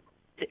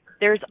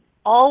 there's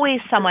always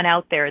someone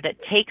out there that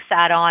takes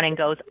that on and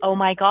goes, oh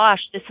my gosh,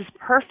 this is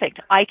perfect.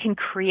 I can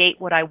create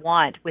what I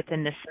want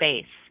within this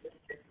space.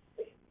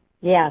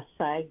 Yes,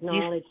 I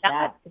acknowledge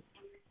that.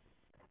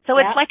 So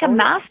it's like a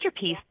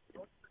masterpiece.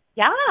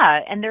 Yeah,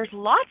 and there's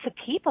lots of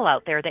people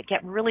out there that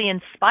get really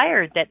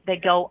inspired, that they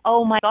go,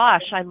 oh my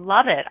gosh, I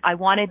love it. I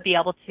want to be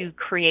able to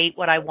create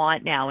what I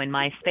want now in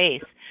my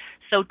space.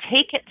 So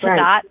take it to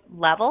that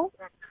level,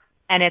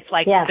 and it's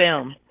like,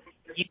 boom.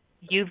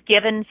 You've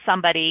given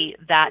somebody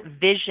that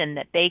vision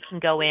that they can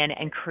go in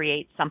and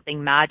create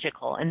something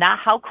magical. And that,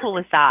 how cool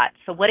is that?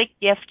 So what a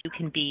gift you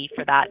can be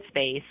for that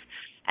space,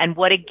 and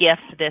what a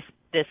gift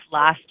this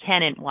last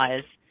tenant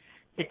was,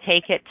 to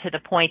take it to the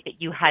point that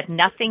you had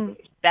nothing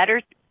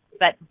better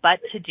but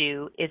to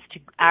do is to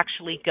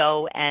actually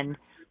go and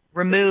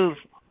remove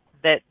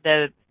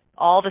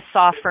all the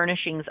soft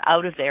furnishings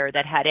out of there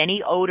that had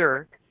any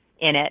odor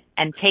in it,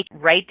 and take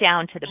right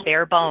down to the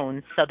bare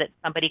bones so that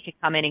somebody could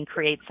come in and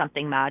create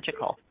something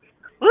magical.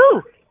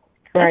 Woo!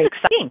 That's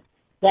exciting.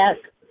 Yes.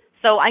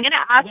 So I'm going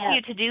to ask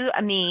you to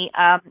do me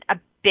a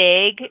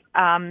big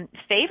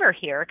favor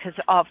here, because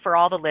for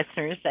all the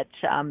listeners that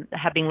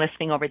have been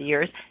listening over the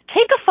years,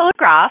 take a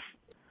photograph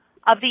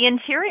of the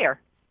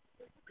interior,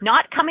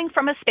 not coming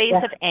from a space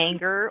of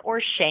anger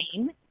or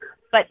shame,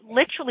 but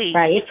literally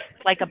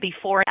like a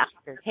before and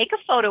after. Take a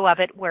photo of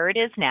it where it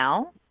is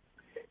now,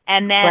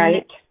 and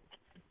then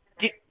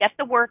get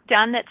the work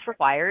done that's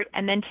required,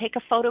 and then take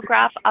a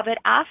photograph of it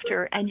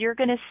after, and you're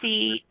going to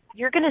see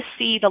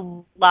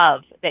the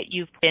love that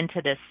you've put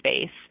into this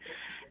space,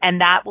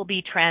 and that will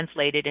be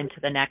translated into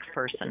the next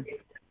person.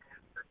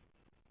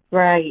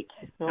 Right.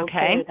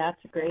 Okay. That's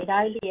a great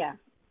idea.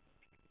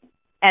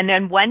 And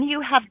then when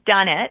you have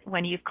done it,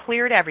 when you've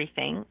cleared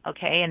everything,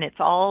 okay, and it's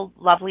all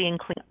lovely and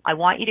clean, I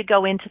want you to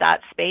go into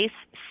that space,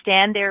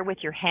 stand there with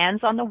your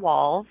hands on the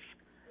walls,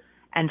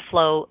 and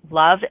flow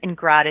love and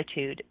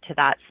gratitude to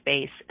that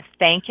space.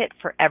 Thank it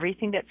for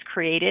everything that's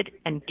created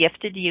and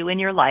gifted you in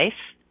your life.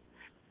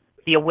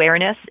 The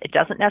awareness, it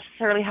doesn't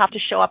necessarily have to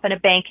show up in a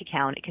bank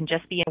account. It can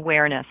just be an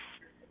awareness.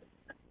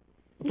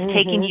 It's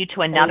taking you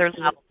to another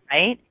level,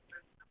 right?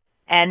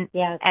 And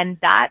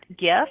that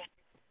gift,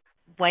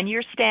 when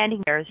you're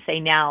standing there, say,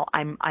 now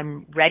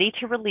I'm ready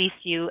to release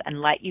you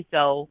and let you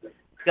go.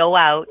 Go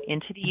out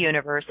into the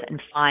universe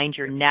and find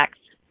your next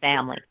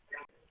family.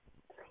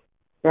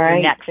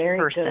 Right. Next Very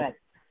person. good.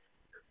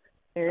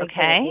 Very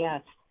okay? Good.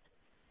 Yes.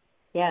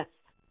 Yes.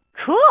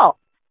 Cool.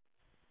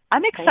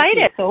 I'm excited.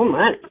 Thank you so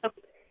much.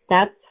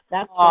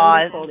 That's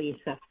wonderful,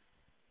 Lisa.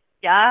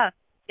 Yeah.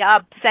 Yeah.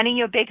 Sending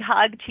you a big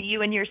hug to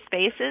you and your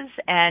spaces,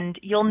 and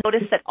you'll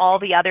notice that all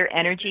the other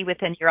energy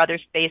within your other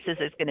spaces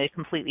is going to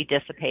completely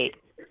dissipate.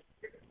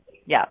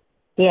 Yeah.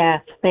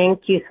 Yes.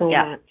 Thank you so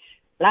much.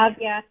 Love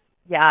ya.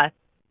 Yeah.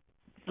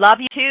 Love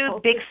you too.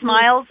 those big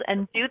smiles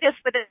and do this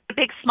with a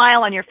big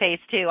smile on your face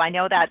too. I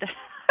know that.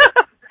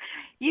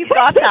 You've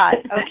got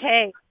that.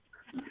 Okay.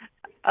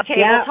 Okay,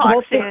 yeah, we'll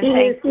talk soon.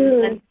 Thanks.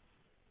 Soon.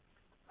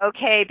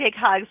 Okay, big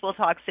hugs. We'll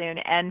talk soon.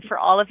 And for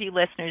all of you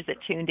listeners that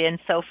tuned in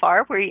so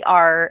far,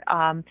 we're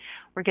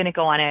going to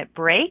go on a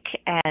break,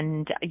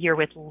 and you're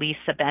with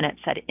Lisa Bennett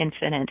at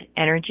Infinite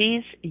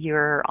Energies.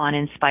 You're on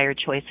Inspired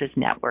Choices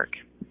Network.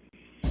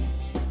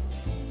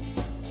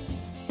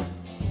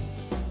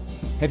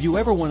 Have you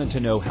ever wanted to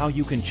know how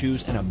you can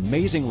choose an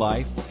amazing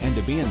life and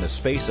to be in the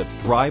space of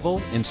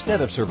thrival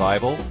instead of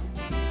survival?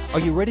 Are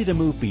you ready to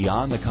move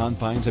beyond the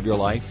confines of your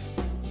life?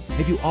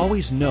 Have you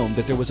always known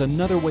that there was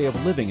another way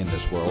of living in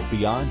this world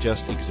beyond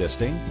just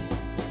existing?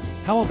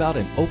 How about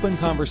an open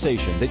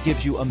conversation that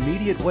gives you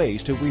immediate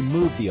ways to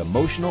remove the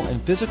emotional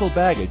and physical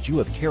baggage you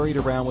have carried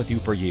around with you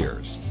for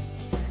years?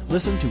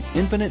 Listen to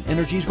Infinite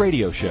Energies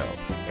Radio Show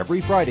every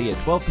Friday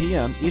at 12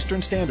 p.m.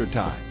 Eastern Standard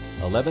Time,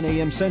 11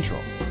 a.m.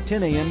 Central,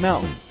 10 a.m.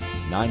 Mountain,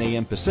 9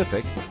 a.m.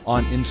 Pacific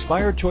on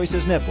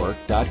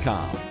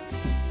InspiredChoicesNetwork.com.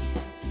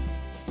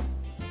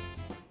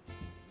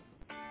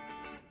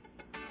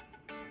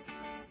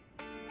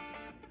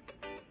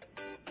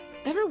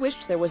 Ever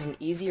wished there was an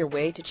easier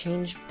way to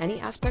change any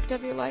aspect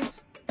of your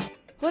life?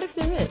 What if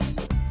there is?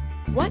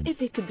 What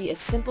if it could be as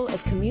simple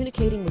as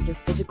communicating with your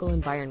physical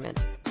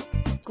environment?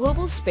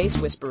 Global space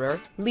whisperer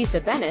Lisa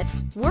Bennett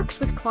works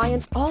with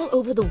clients all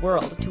over the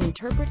world to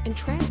interpret and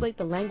translate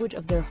the language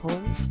of their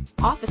homes,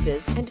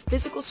 offices, and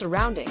physical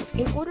surroundings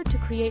in order to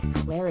create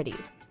clarity,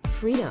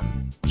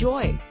 freedom,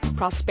 joy,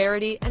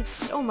 prosperity, and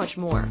so much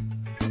more.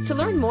 To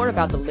learn more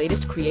about the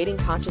latest Creating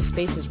Conscious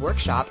Spaces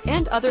workshop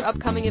and other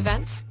upcoming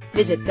events,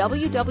 visit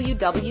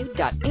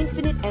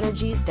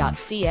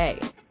www.infiniteenergies.ca.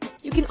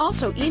 You can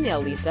also email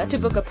Lisa to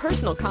book a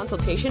personal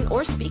consultation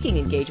or speaking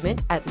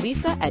engagement at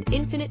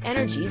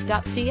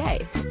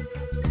lisa@infiniteenergies.ca.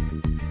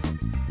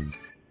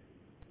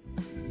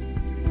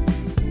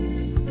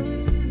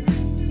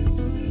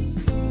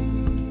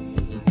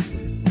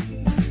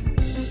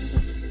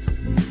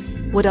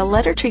 Would a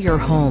letter to your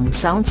home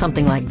sound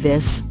something like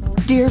this?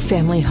 Dear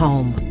Family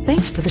Home,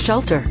 thanks for the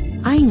shelter.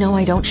 I know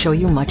I don't show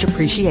you much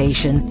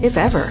appreciation, if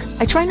ever.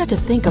 I try not to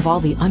think of all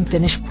the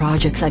unfinished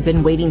projects I've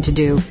been waiting to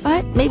do,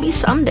 but maybe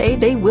someday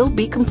they will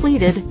be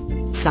completed.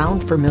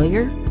 Sound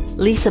familiar?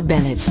 Lisa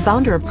Bennett,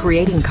 founder of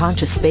Creating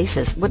Conscious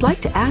Spaces, would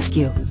like to ask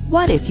you,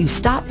 what if you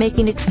stopped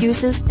making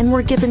excuses and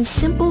were given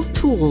simple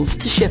tools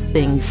to shift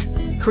things?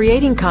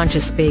 Creating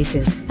Conscious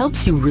Spaces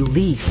helps you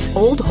release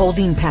old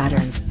holding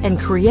patterns and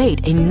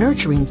create a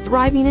nurturing,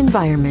 thriving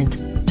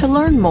environment. To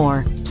learn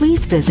more,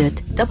 please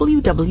visit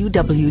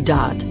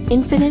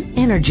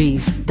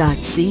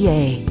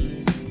www.infiniteenergies.ca.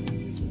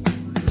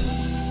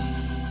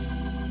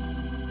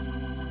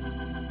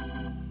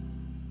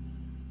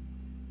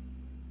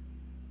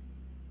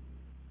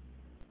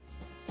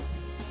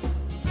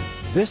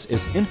 This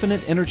is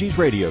Infinite Energies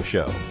Radio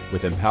Show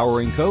with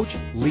empowering coach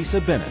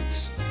Lisa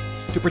Bennett.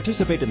 To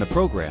participate in the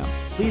program,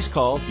 please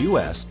call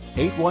U.S.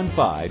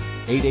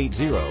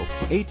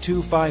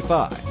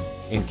 815-880-8255.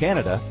 In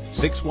Canada,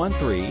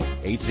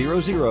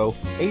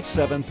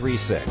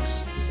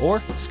 613-800-8736. Or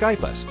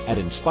Skype us at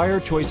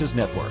Inspired Choices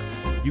Network.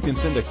 You can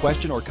send a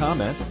question or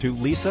comment to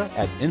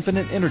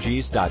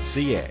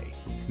lisa@infiniteenergies.ca.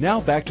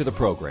 Now back to the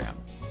program.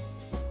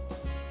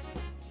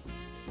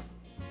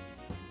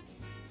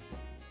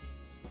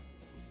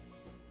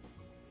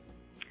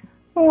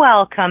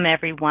 Welcome,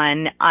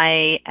 everyone.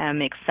 I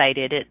am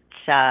excited. It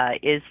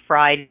is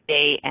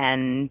Friday,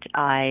 and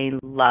I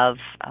love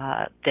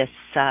this.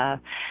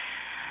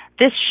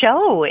 This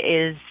show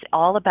is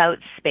all about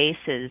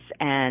spaces,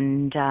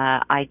 and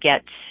I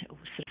get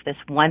sort of this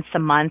once a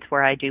month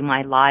where I do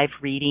my live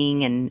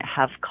reading and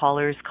have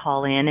callers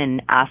call in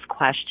and ask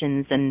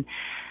questions. And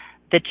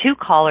the two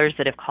callers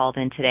that have called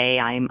in today,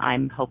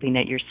 I'm hoping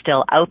that you're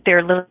still out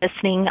there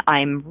listening.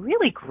 I'm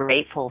really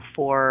grateful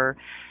for.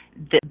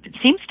 It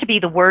seems to be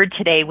the word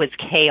today was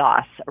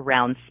chaos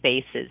around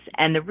spaces.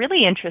 And the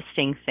really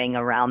interesting thing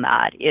around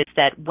that is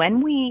that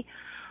when we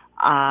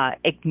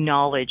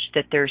acknowledge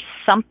that there's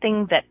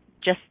something that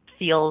just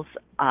feels,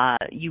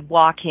 you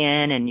walk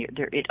in and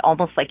it's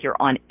almost like you're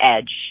on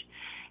edge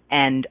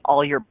and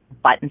all your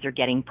buttons are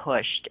getting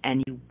pushed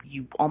and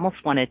you almost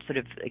want to sort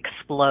of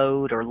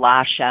explode or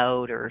lash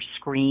out or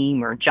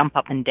scream or jump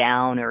up and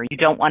down, or you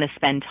don't want to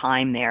spend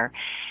time there.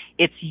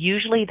 It's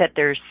usually that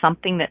there's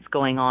something that's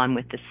going on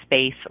with the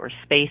space or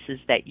spaces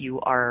that you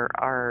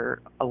are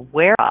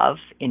aware of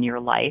in your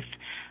life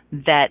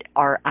that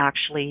are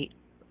actually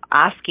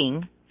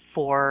asking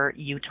for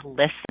you to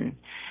listen.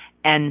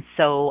 And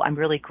so I'm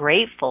really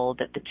grateful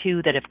that the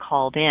two that have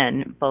called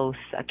in, both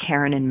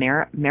Karen and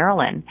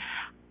Marilyn,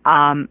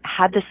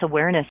 had this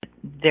awareness that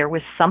there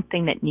was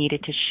something that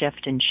needed to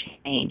shift and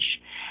change.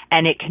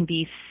 And it can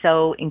be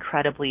so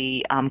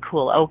incredibly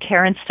cool. Oh,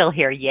 Karen's still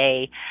here.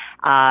 Yay.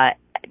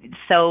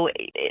 So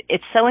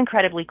it's so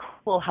incredibly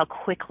cool how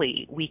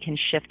quickly we can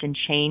shift and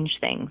change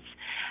things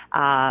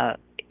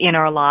in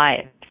our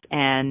lives.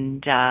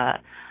 And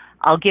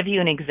I'll give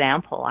you an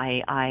example.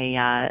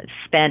 I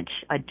spent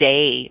a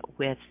day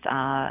with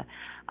a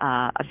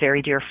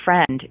very dear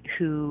friend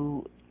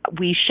who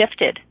we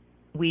shifted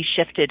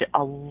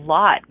a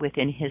lot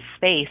within his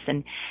space,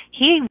 and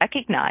he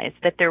recognized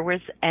that there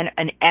was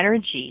an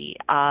energy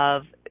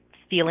of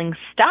feeling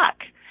stuck.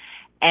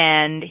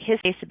 And his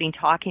space had been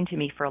talking to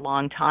me for a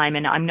long time,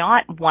 and I'm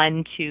not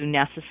one to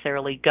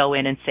necessarily go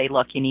in and say,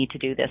 look, you need to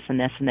do this and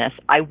this and this.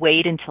 I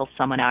wait until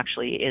someone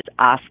actually is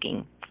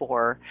asking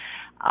for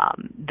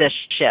the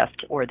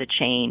shift or the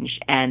change,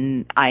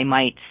 and I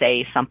might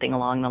say something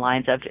along the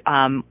lines of,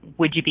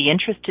 would you be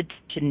interested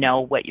to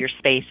know what your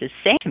space is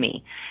saying to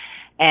me?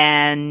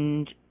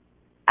 And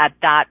at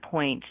that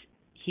point,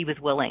 he was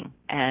willing,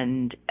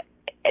 and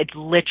it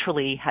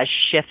literally has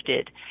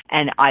shifted,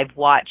 and I've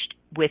watched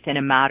within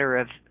a matter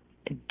of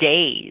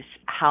days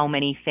how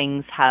many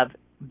things have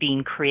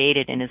been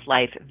created in his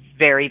life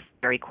very,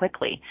 very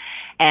quickly.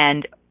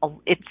 And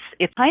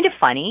it's kind of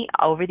funny.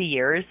 Over the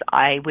years,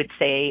 I would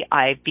say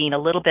I've been a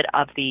little bit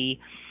of the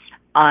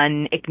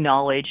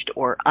unacknowledged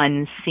or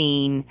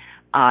unseen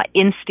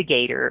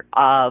instigator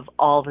of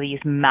all these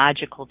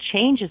magical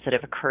changes that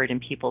have occurred in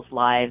people's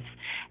lives.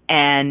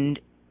 And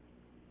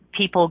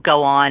people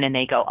go on and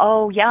they go,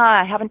 oh, yeah,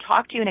 I haven't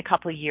talked to you in a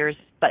couple of years,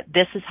 but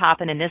this has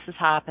happened and this has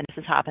happened,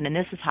 this has happened and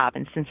this has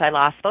happened since I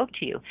last spoke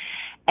to you.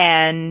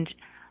 And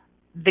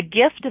the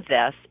gift of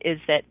this is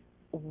that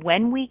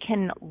when we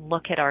can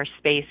look at our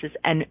spaces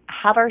and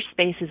have our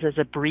spaces as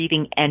a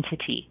breathing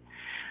entity,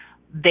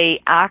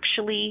 they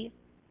actually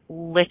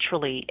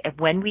literally,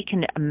 when we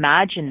can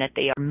imagine that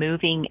they are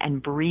moving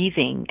and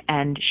breathing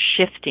and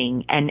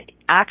shifting and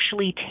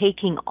actually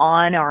taking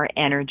on our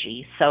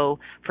energy. So,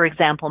 for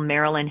example,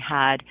 Marilyn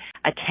had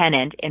a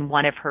tenant in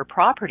one of her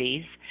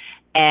properties,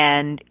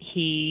 and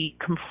he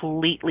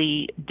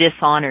completely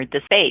dishonored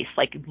the space,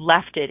 like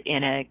left it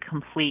in a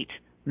complete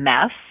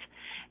mess.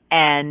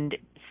 And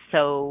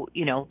so,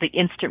 you know, the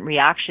instant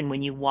reaction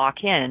when you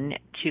walk in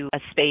to a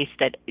space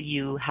that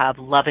you have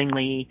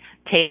lovingly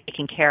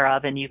taken care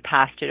of and you've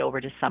passed it over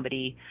to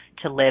somebody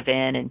to live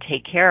in and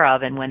take care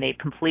of, and when they've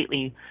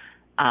completely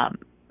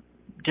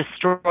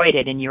destroyed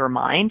it in your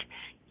mind,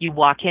 you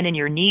walk in and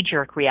your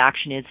knee-jerk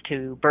reaction is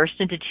to burst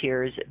into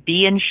tears,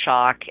 be in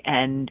shock,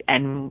 and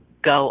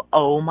go,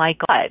 oh my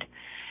God.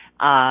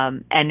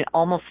 And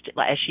almost,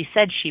 as she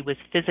said, she was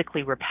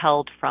physically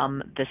repelled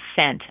from the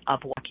scent of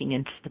walking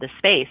into the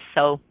space.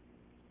 So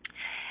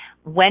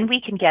when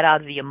we can get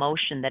out of the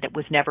emotion that it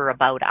was never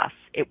about us,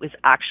 it was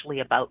actually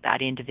about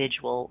that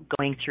individual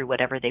going through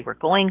whatever they were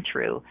going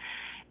through,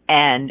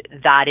 and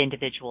that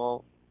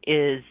individual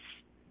is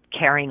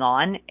carrying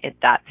on at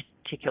that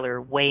particular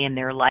way in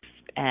their life,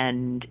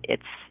 and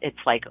it's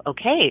like,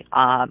 okay,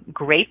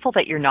 grateful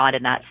that you're not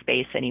in that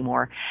space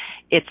anymore.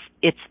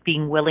 It's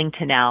being willing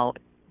to now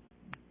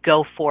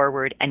go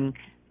forward and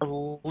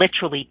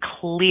literally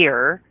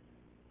clear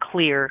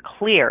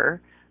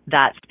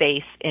that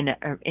space in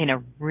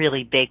a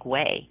really big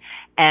way.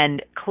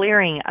 And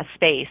clearing a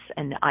space,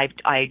 and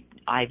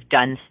I've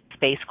done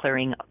space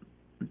clearing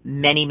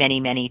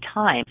many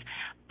times,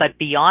 but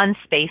beyond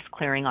space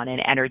clearing on an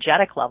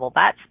energetic level,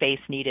 that space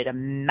needed a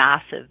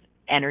massive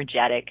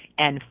energetic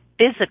and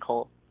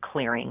physical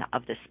clearing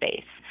of the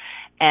space.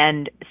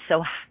 And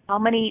so how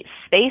many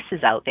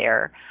spaces out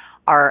there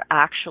are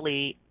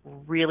actually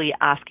really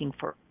asking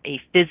for a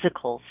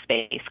physical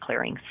space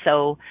clearing?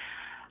 So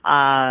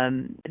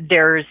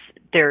there's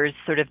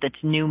sort of this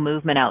new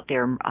movement out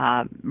there,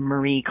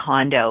 Marie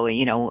Kondo,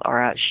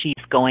 or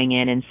she's going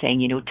in and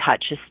saying,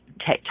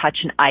 touch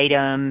an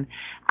item,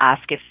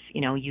 ask if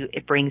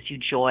it brings you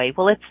joy.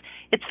 Well,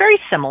 it's very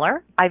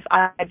similar. I've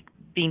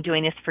been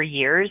doing this for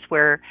years.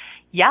 Where,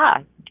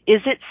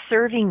 is it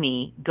serving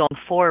me going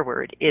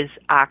forward? Is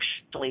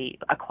actually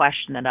a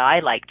question that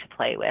I like to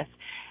play with.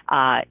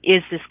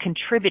 Is this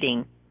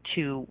contributing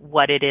to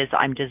what it is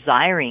I'm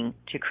desiring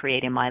to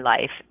create in my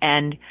life?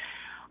 And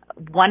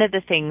one of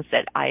the things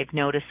that I've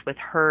noticed with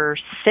her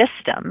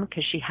system,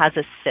 because she has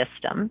a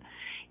system,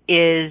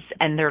 is,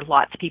 and there are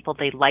lots of people,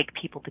 they like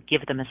people to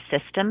give them a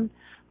system.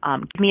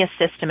 Give me a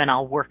system and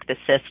I'll work the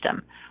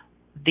system.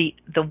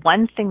 The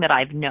one thing that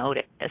I've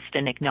noticed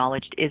and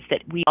acknowledged is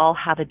that we all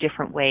have a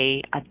different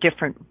way, a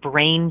different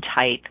brain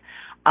type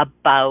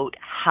about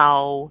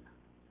how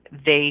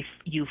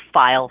you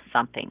file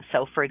something.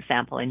 So, for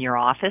example, in your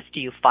office, do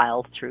you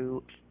file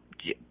through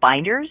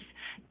binders?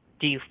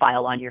 Do you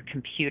file on your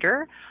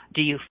computer?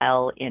 Do you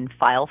file in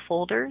file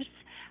folders?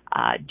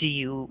 Do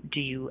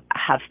you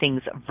have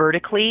things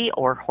vertically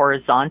or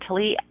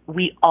horizontally?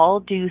 We all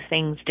do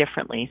things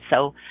differently.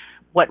 So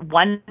what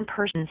one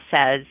person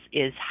says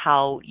is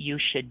how you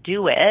should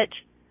do it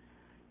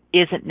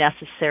isn't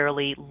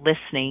necessarily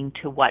listening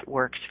to what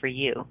works for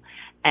you.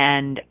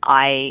 And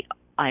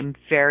I'm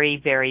very,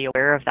 very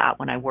aware of that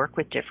when I work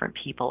with different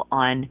people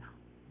on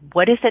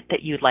what is it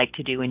that you'd like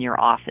to do in your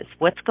office?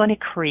 What's going to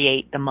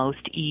create the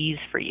most ease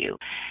for you?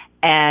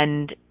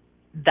 And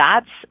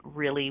that's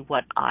really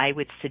what I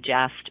would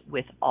suggest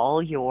with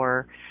all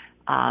your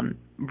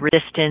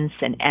resistance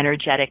and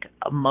energetic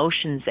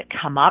emotions that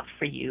come up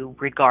for you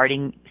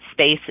regarding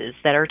spaces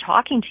that are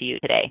talking to you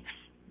today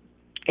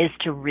is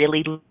to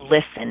really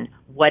listen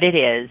what it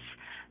is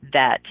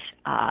that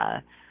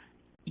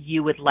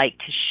you would like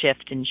to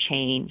shift and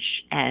change.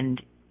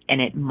 And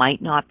it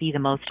might not be the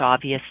most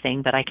obvious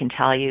thing, but I can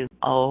tell you,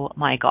 oh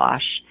my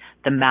gosh,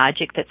 the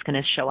magic that's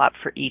going to show up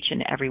for each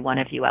and every one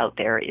of you out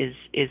there is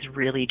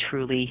really,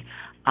 truly,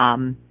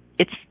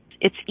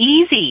 it's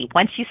easy.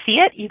 Once you see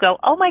it, you go,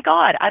 oh my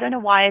God, I don't know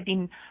why I've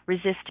been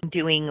resisting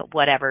doing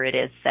whatever it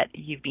is that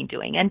you've been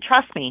doing. And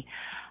trust me,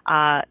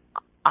 I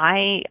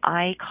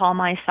call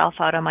myself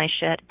out on my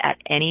shit at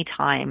any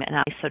time, and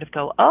I sort of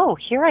go, oh,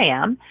 here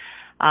I am,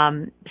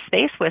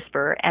 Space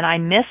Whisperer, and I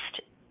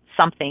missed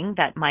something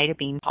that might have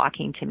been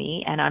talking to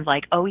me, and I'm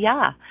like, oh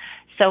yeah.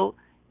 So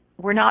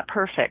we're not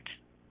perfect.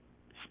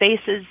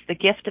 Spaces, the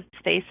gift of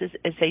spaces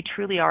is they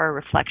truly are a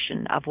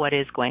reflection of what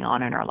is going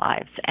on in our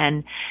lives.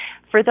 And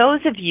for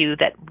those of you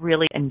that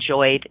really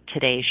enjoyed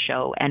today's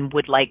show and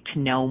would like to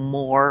know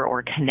more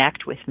or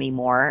connect with me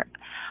more,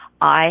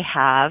 I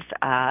have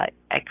a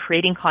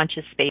Creating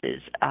Conscious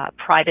Spaces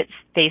private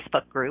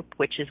Facebook group,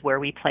 which is where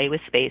we play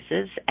with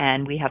spaces,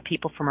 and we have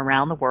people from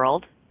around the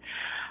world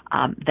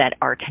that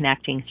are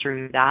connecting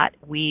through that.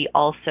 We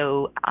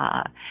also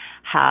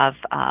have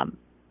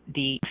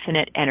the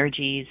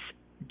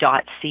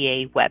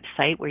infiniteenergies.ca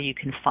website where you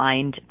can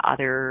find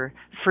other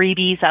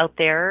freebies out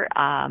there.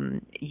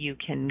 You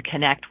can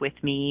connect with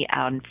me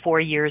on 4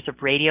 years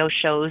of radio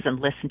shows and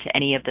listen to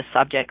any of the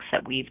subjects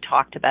that we've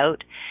talked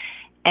about.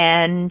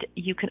 And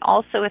you can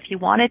also, if you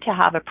wanted to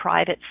have a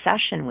private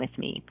session with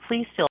me,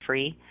 please feel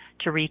free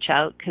to reach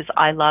out, because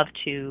I love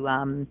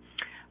to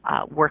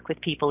work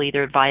with people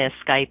either via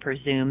Skype or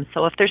Zoom.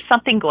 So if there's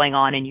something going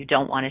on and you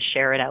don't want to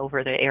share it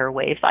over the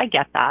airwaves, I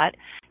get that.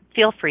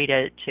 Feel free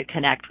to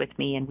connect with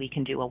me and we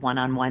can do a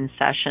one-on-one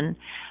session.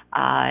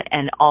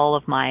 And all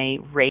of my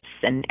rates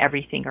and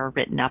everything are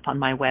written up on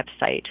my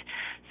website.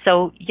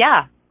 So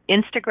yeah,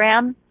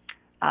 Instagram,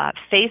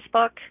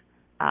 Facebook,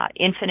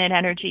 Infinite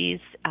Energies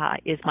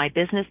is my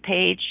business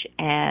page,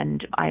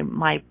 and I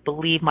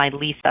believe my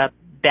Lisa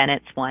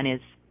Bennett's one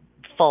is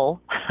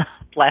full,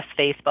 bless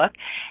Facebook.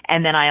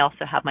 And then I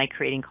also have my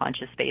Creating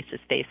Conscious Spaces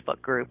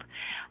Facebook group.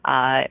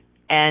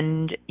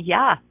 And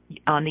yeah,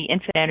 on the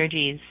Infinite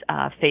Energies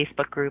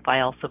Facebook group,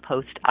 I also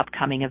post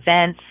upcoming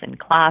events and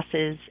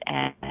classes,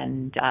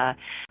 and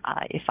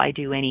if I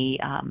do any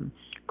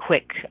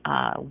quick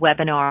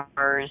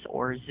webinars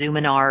or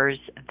Zoominars,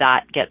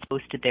 that gets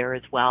posted there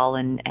as well.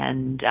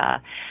 And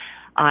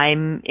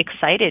I'm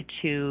excited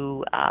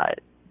to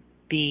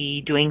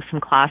be doing some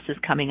classes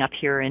coming up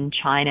here in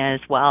China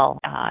as well,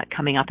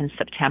 coming up in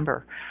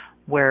September,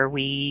 where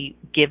we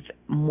give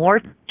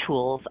more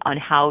tools on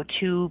how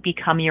to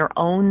become your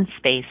own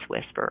space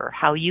whisperer,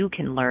 how you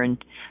can learn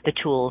the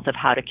tools of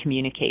how to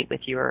communicate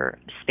with your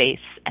space,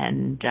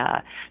 and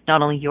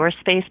not only your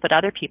space, but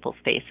other people's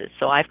spaces.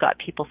 So I've got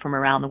people from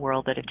around the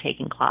world that have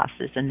taken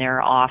classes, and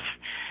they're off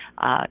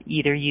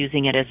either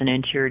using it as an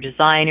interior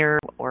designer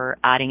or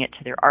adding it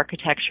to their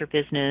architecture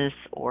business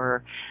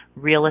or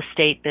real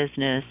estate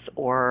business,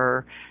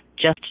 or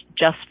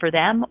just for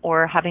them,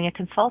 or having a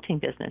consulting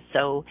business.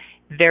 So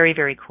very,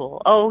 very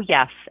cool. Oh,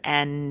 yes,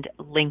 and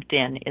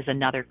LinkedIn is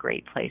another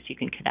great place you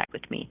can connect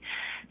with me.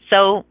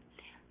 So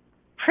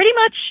pretty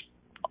much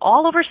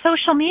all over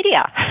social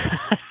media.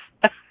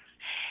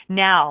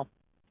 Now,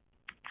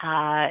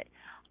 I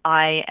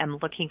am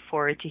looking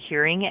forward to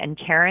hearing, and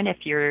Karen,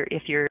 if you're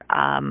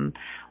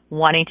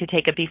wanting to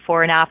take a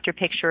before and after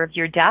picture of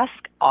your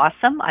desk,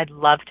 awesome. I'd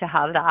love to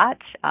have that.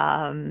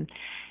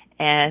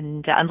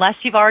 And unless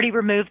you've already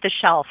removed the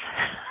shelf,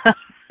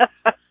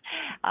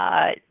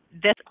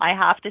 this, I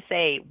have to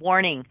say,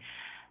 warning,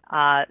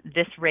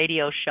 this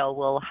radio show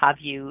will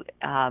have you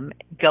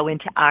go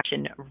into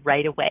action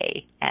right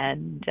away.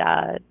 And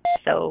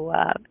so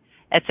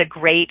it's a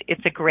great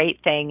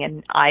thing,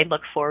 and I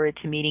look forward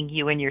to meeting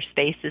you in your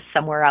spaces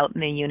somewhere out in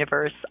the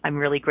universe. I'm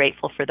really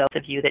grateful for those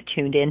of you that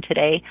tuned in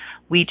today.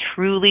 We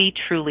truly,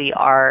 truly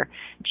are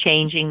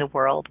changing the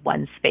world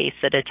one space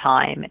at a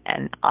time,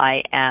 and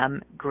I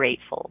am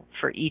grateful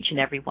for each and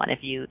every one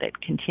of you that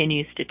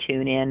continues to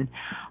tune in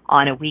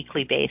on a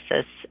weekly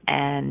basis.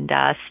 And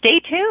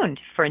stay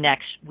tuned for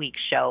next week's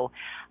show.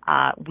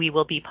 We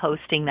will be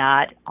posting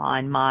that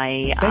on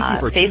my Thank you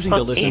for Facebook choosing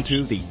to listen page.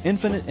 to the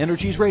Infinite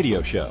Energies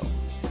radio show.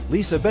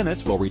 Lisa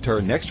Bennett will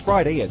return next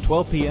Friday at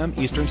 12 p.m.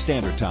 Eastern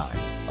Standard Time,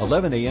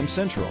 11 a.m.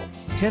 Central,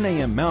 10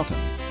 a.m. Mountain,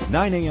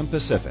 9 a.m.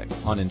 Pacific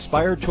on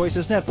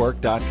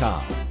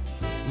InspiredChoicesNetwork.com.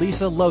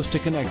 Lisa loves to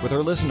connect with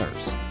her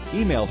listeners.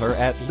 Email her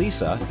at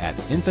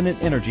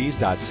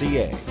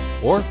lisa@infiniteenergies.ca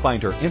or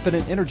find her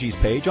Infinite Energies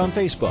page on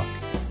Facebook.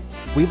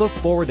 We look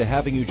forward to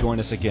having you join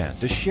us again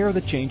to share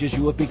the changes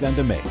you have begun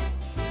to make.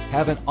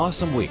 Have an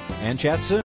awesome week and chat soon.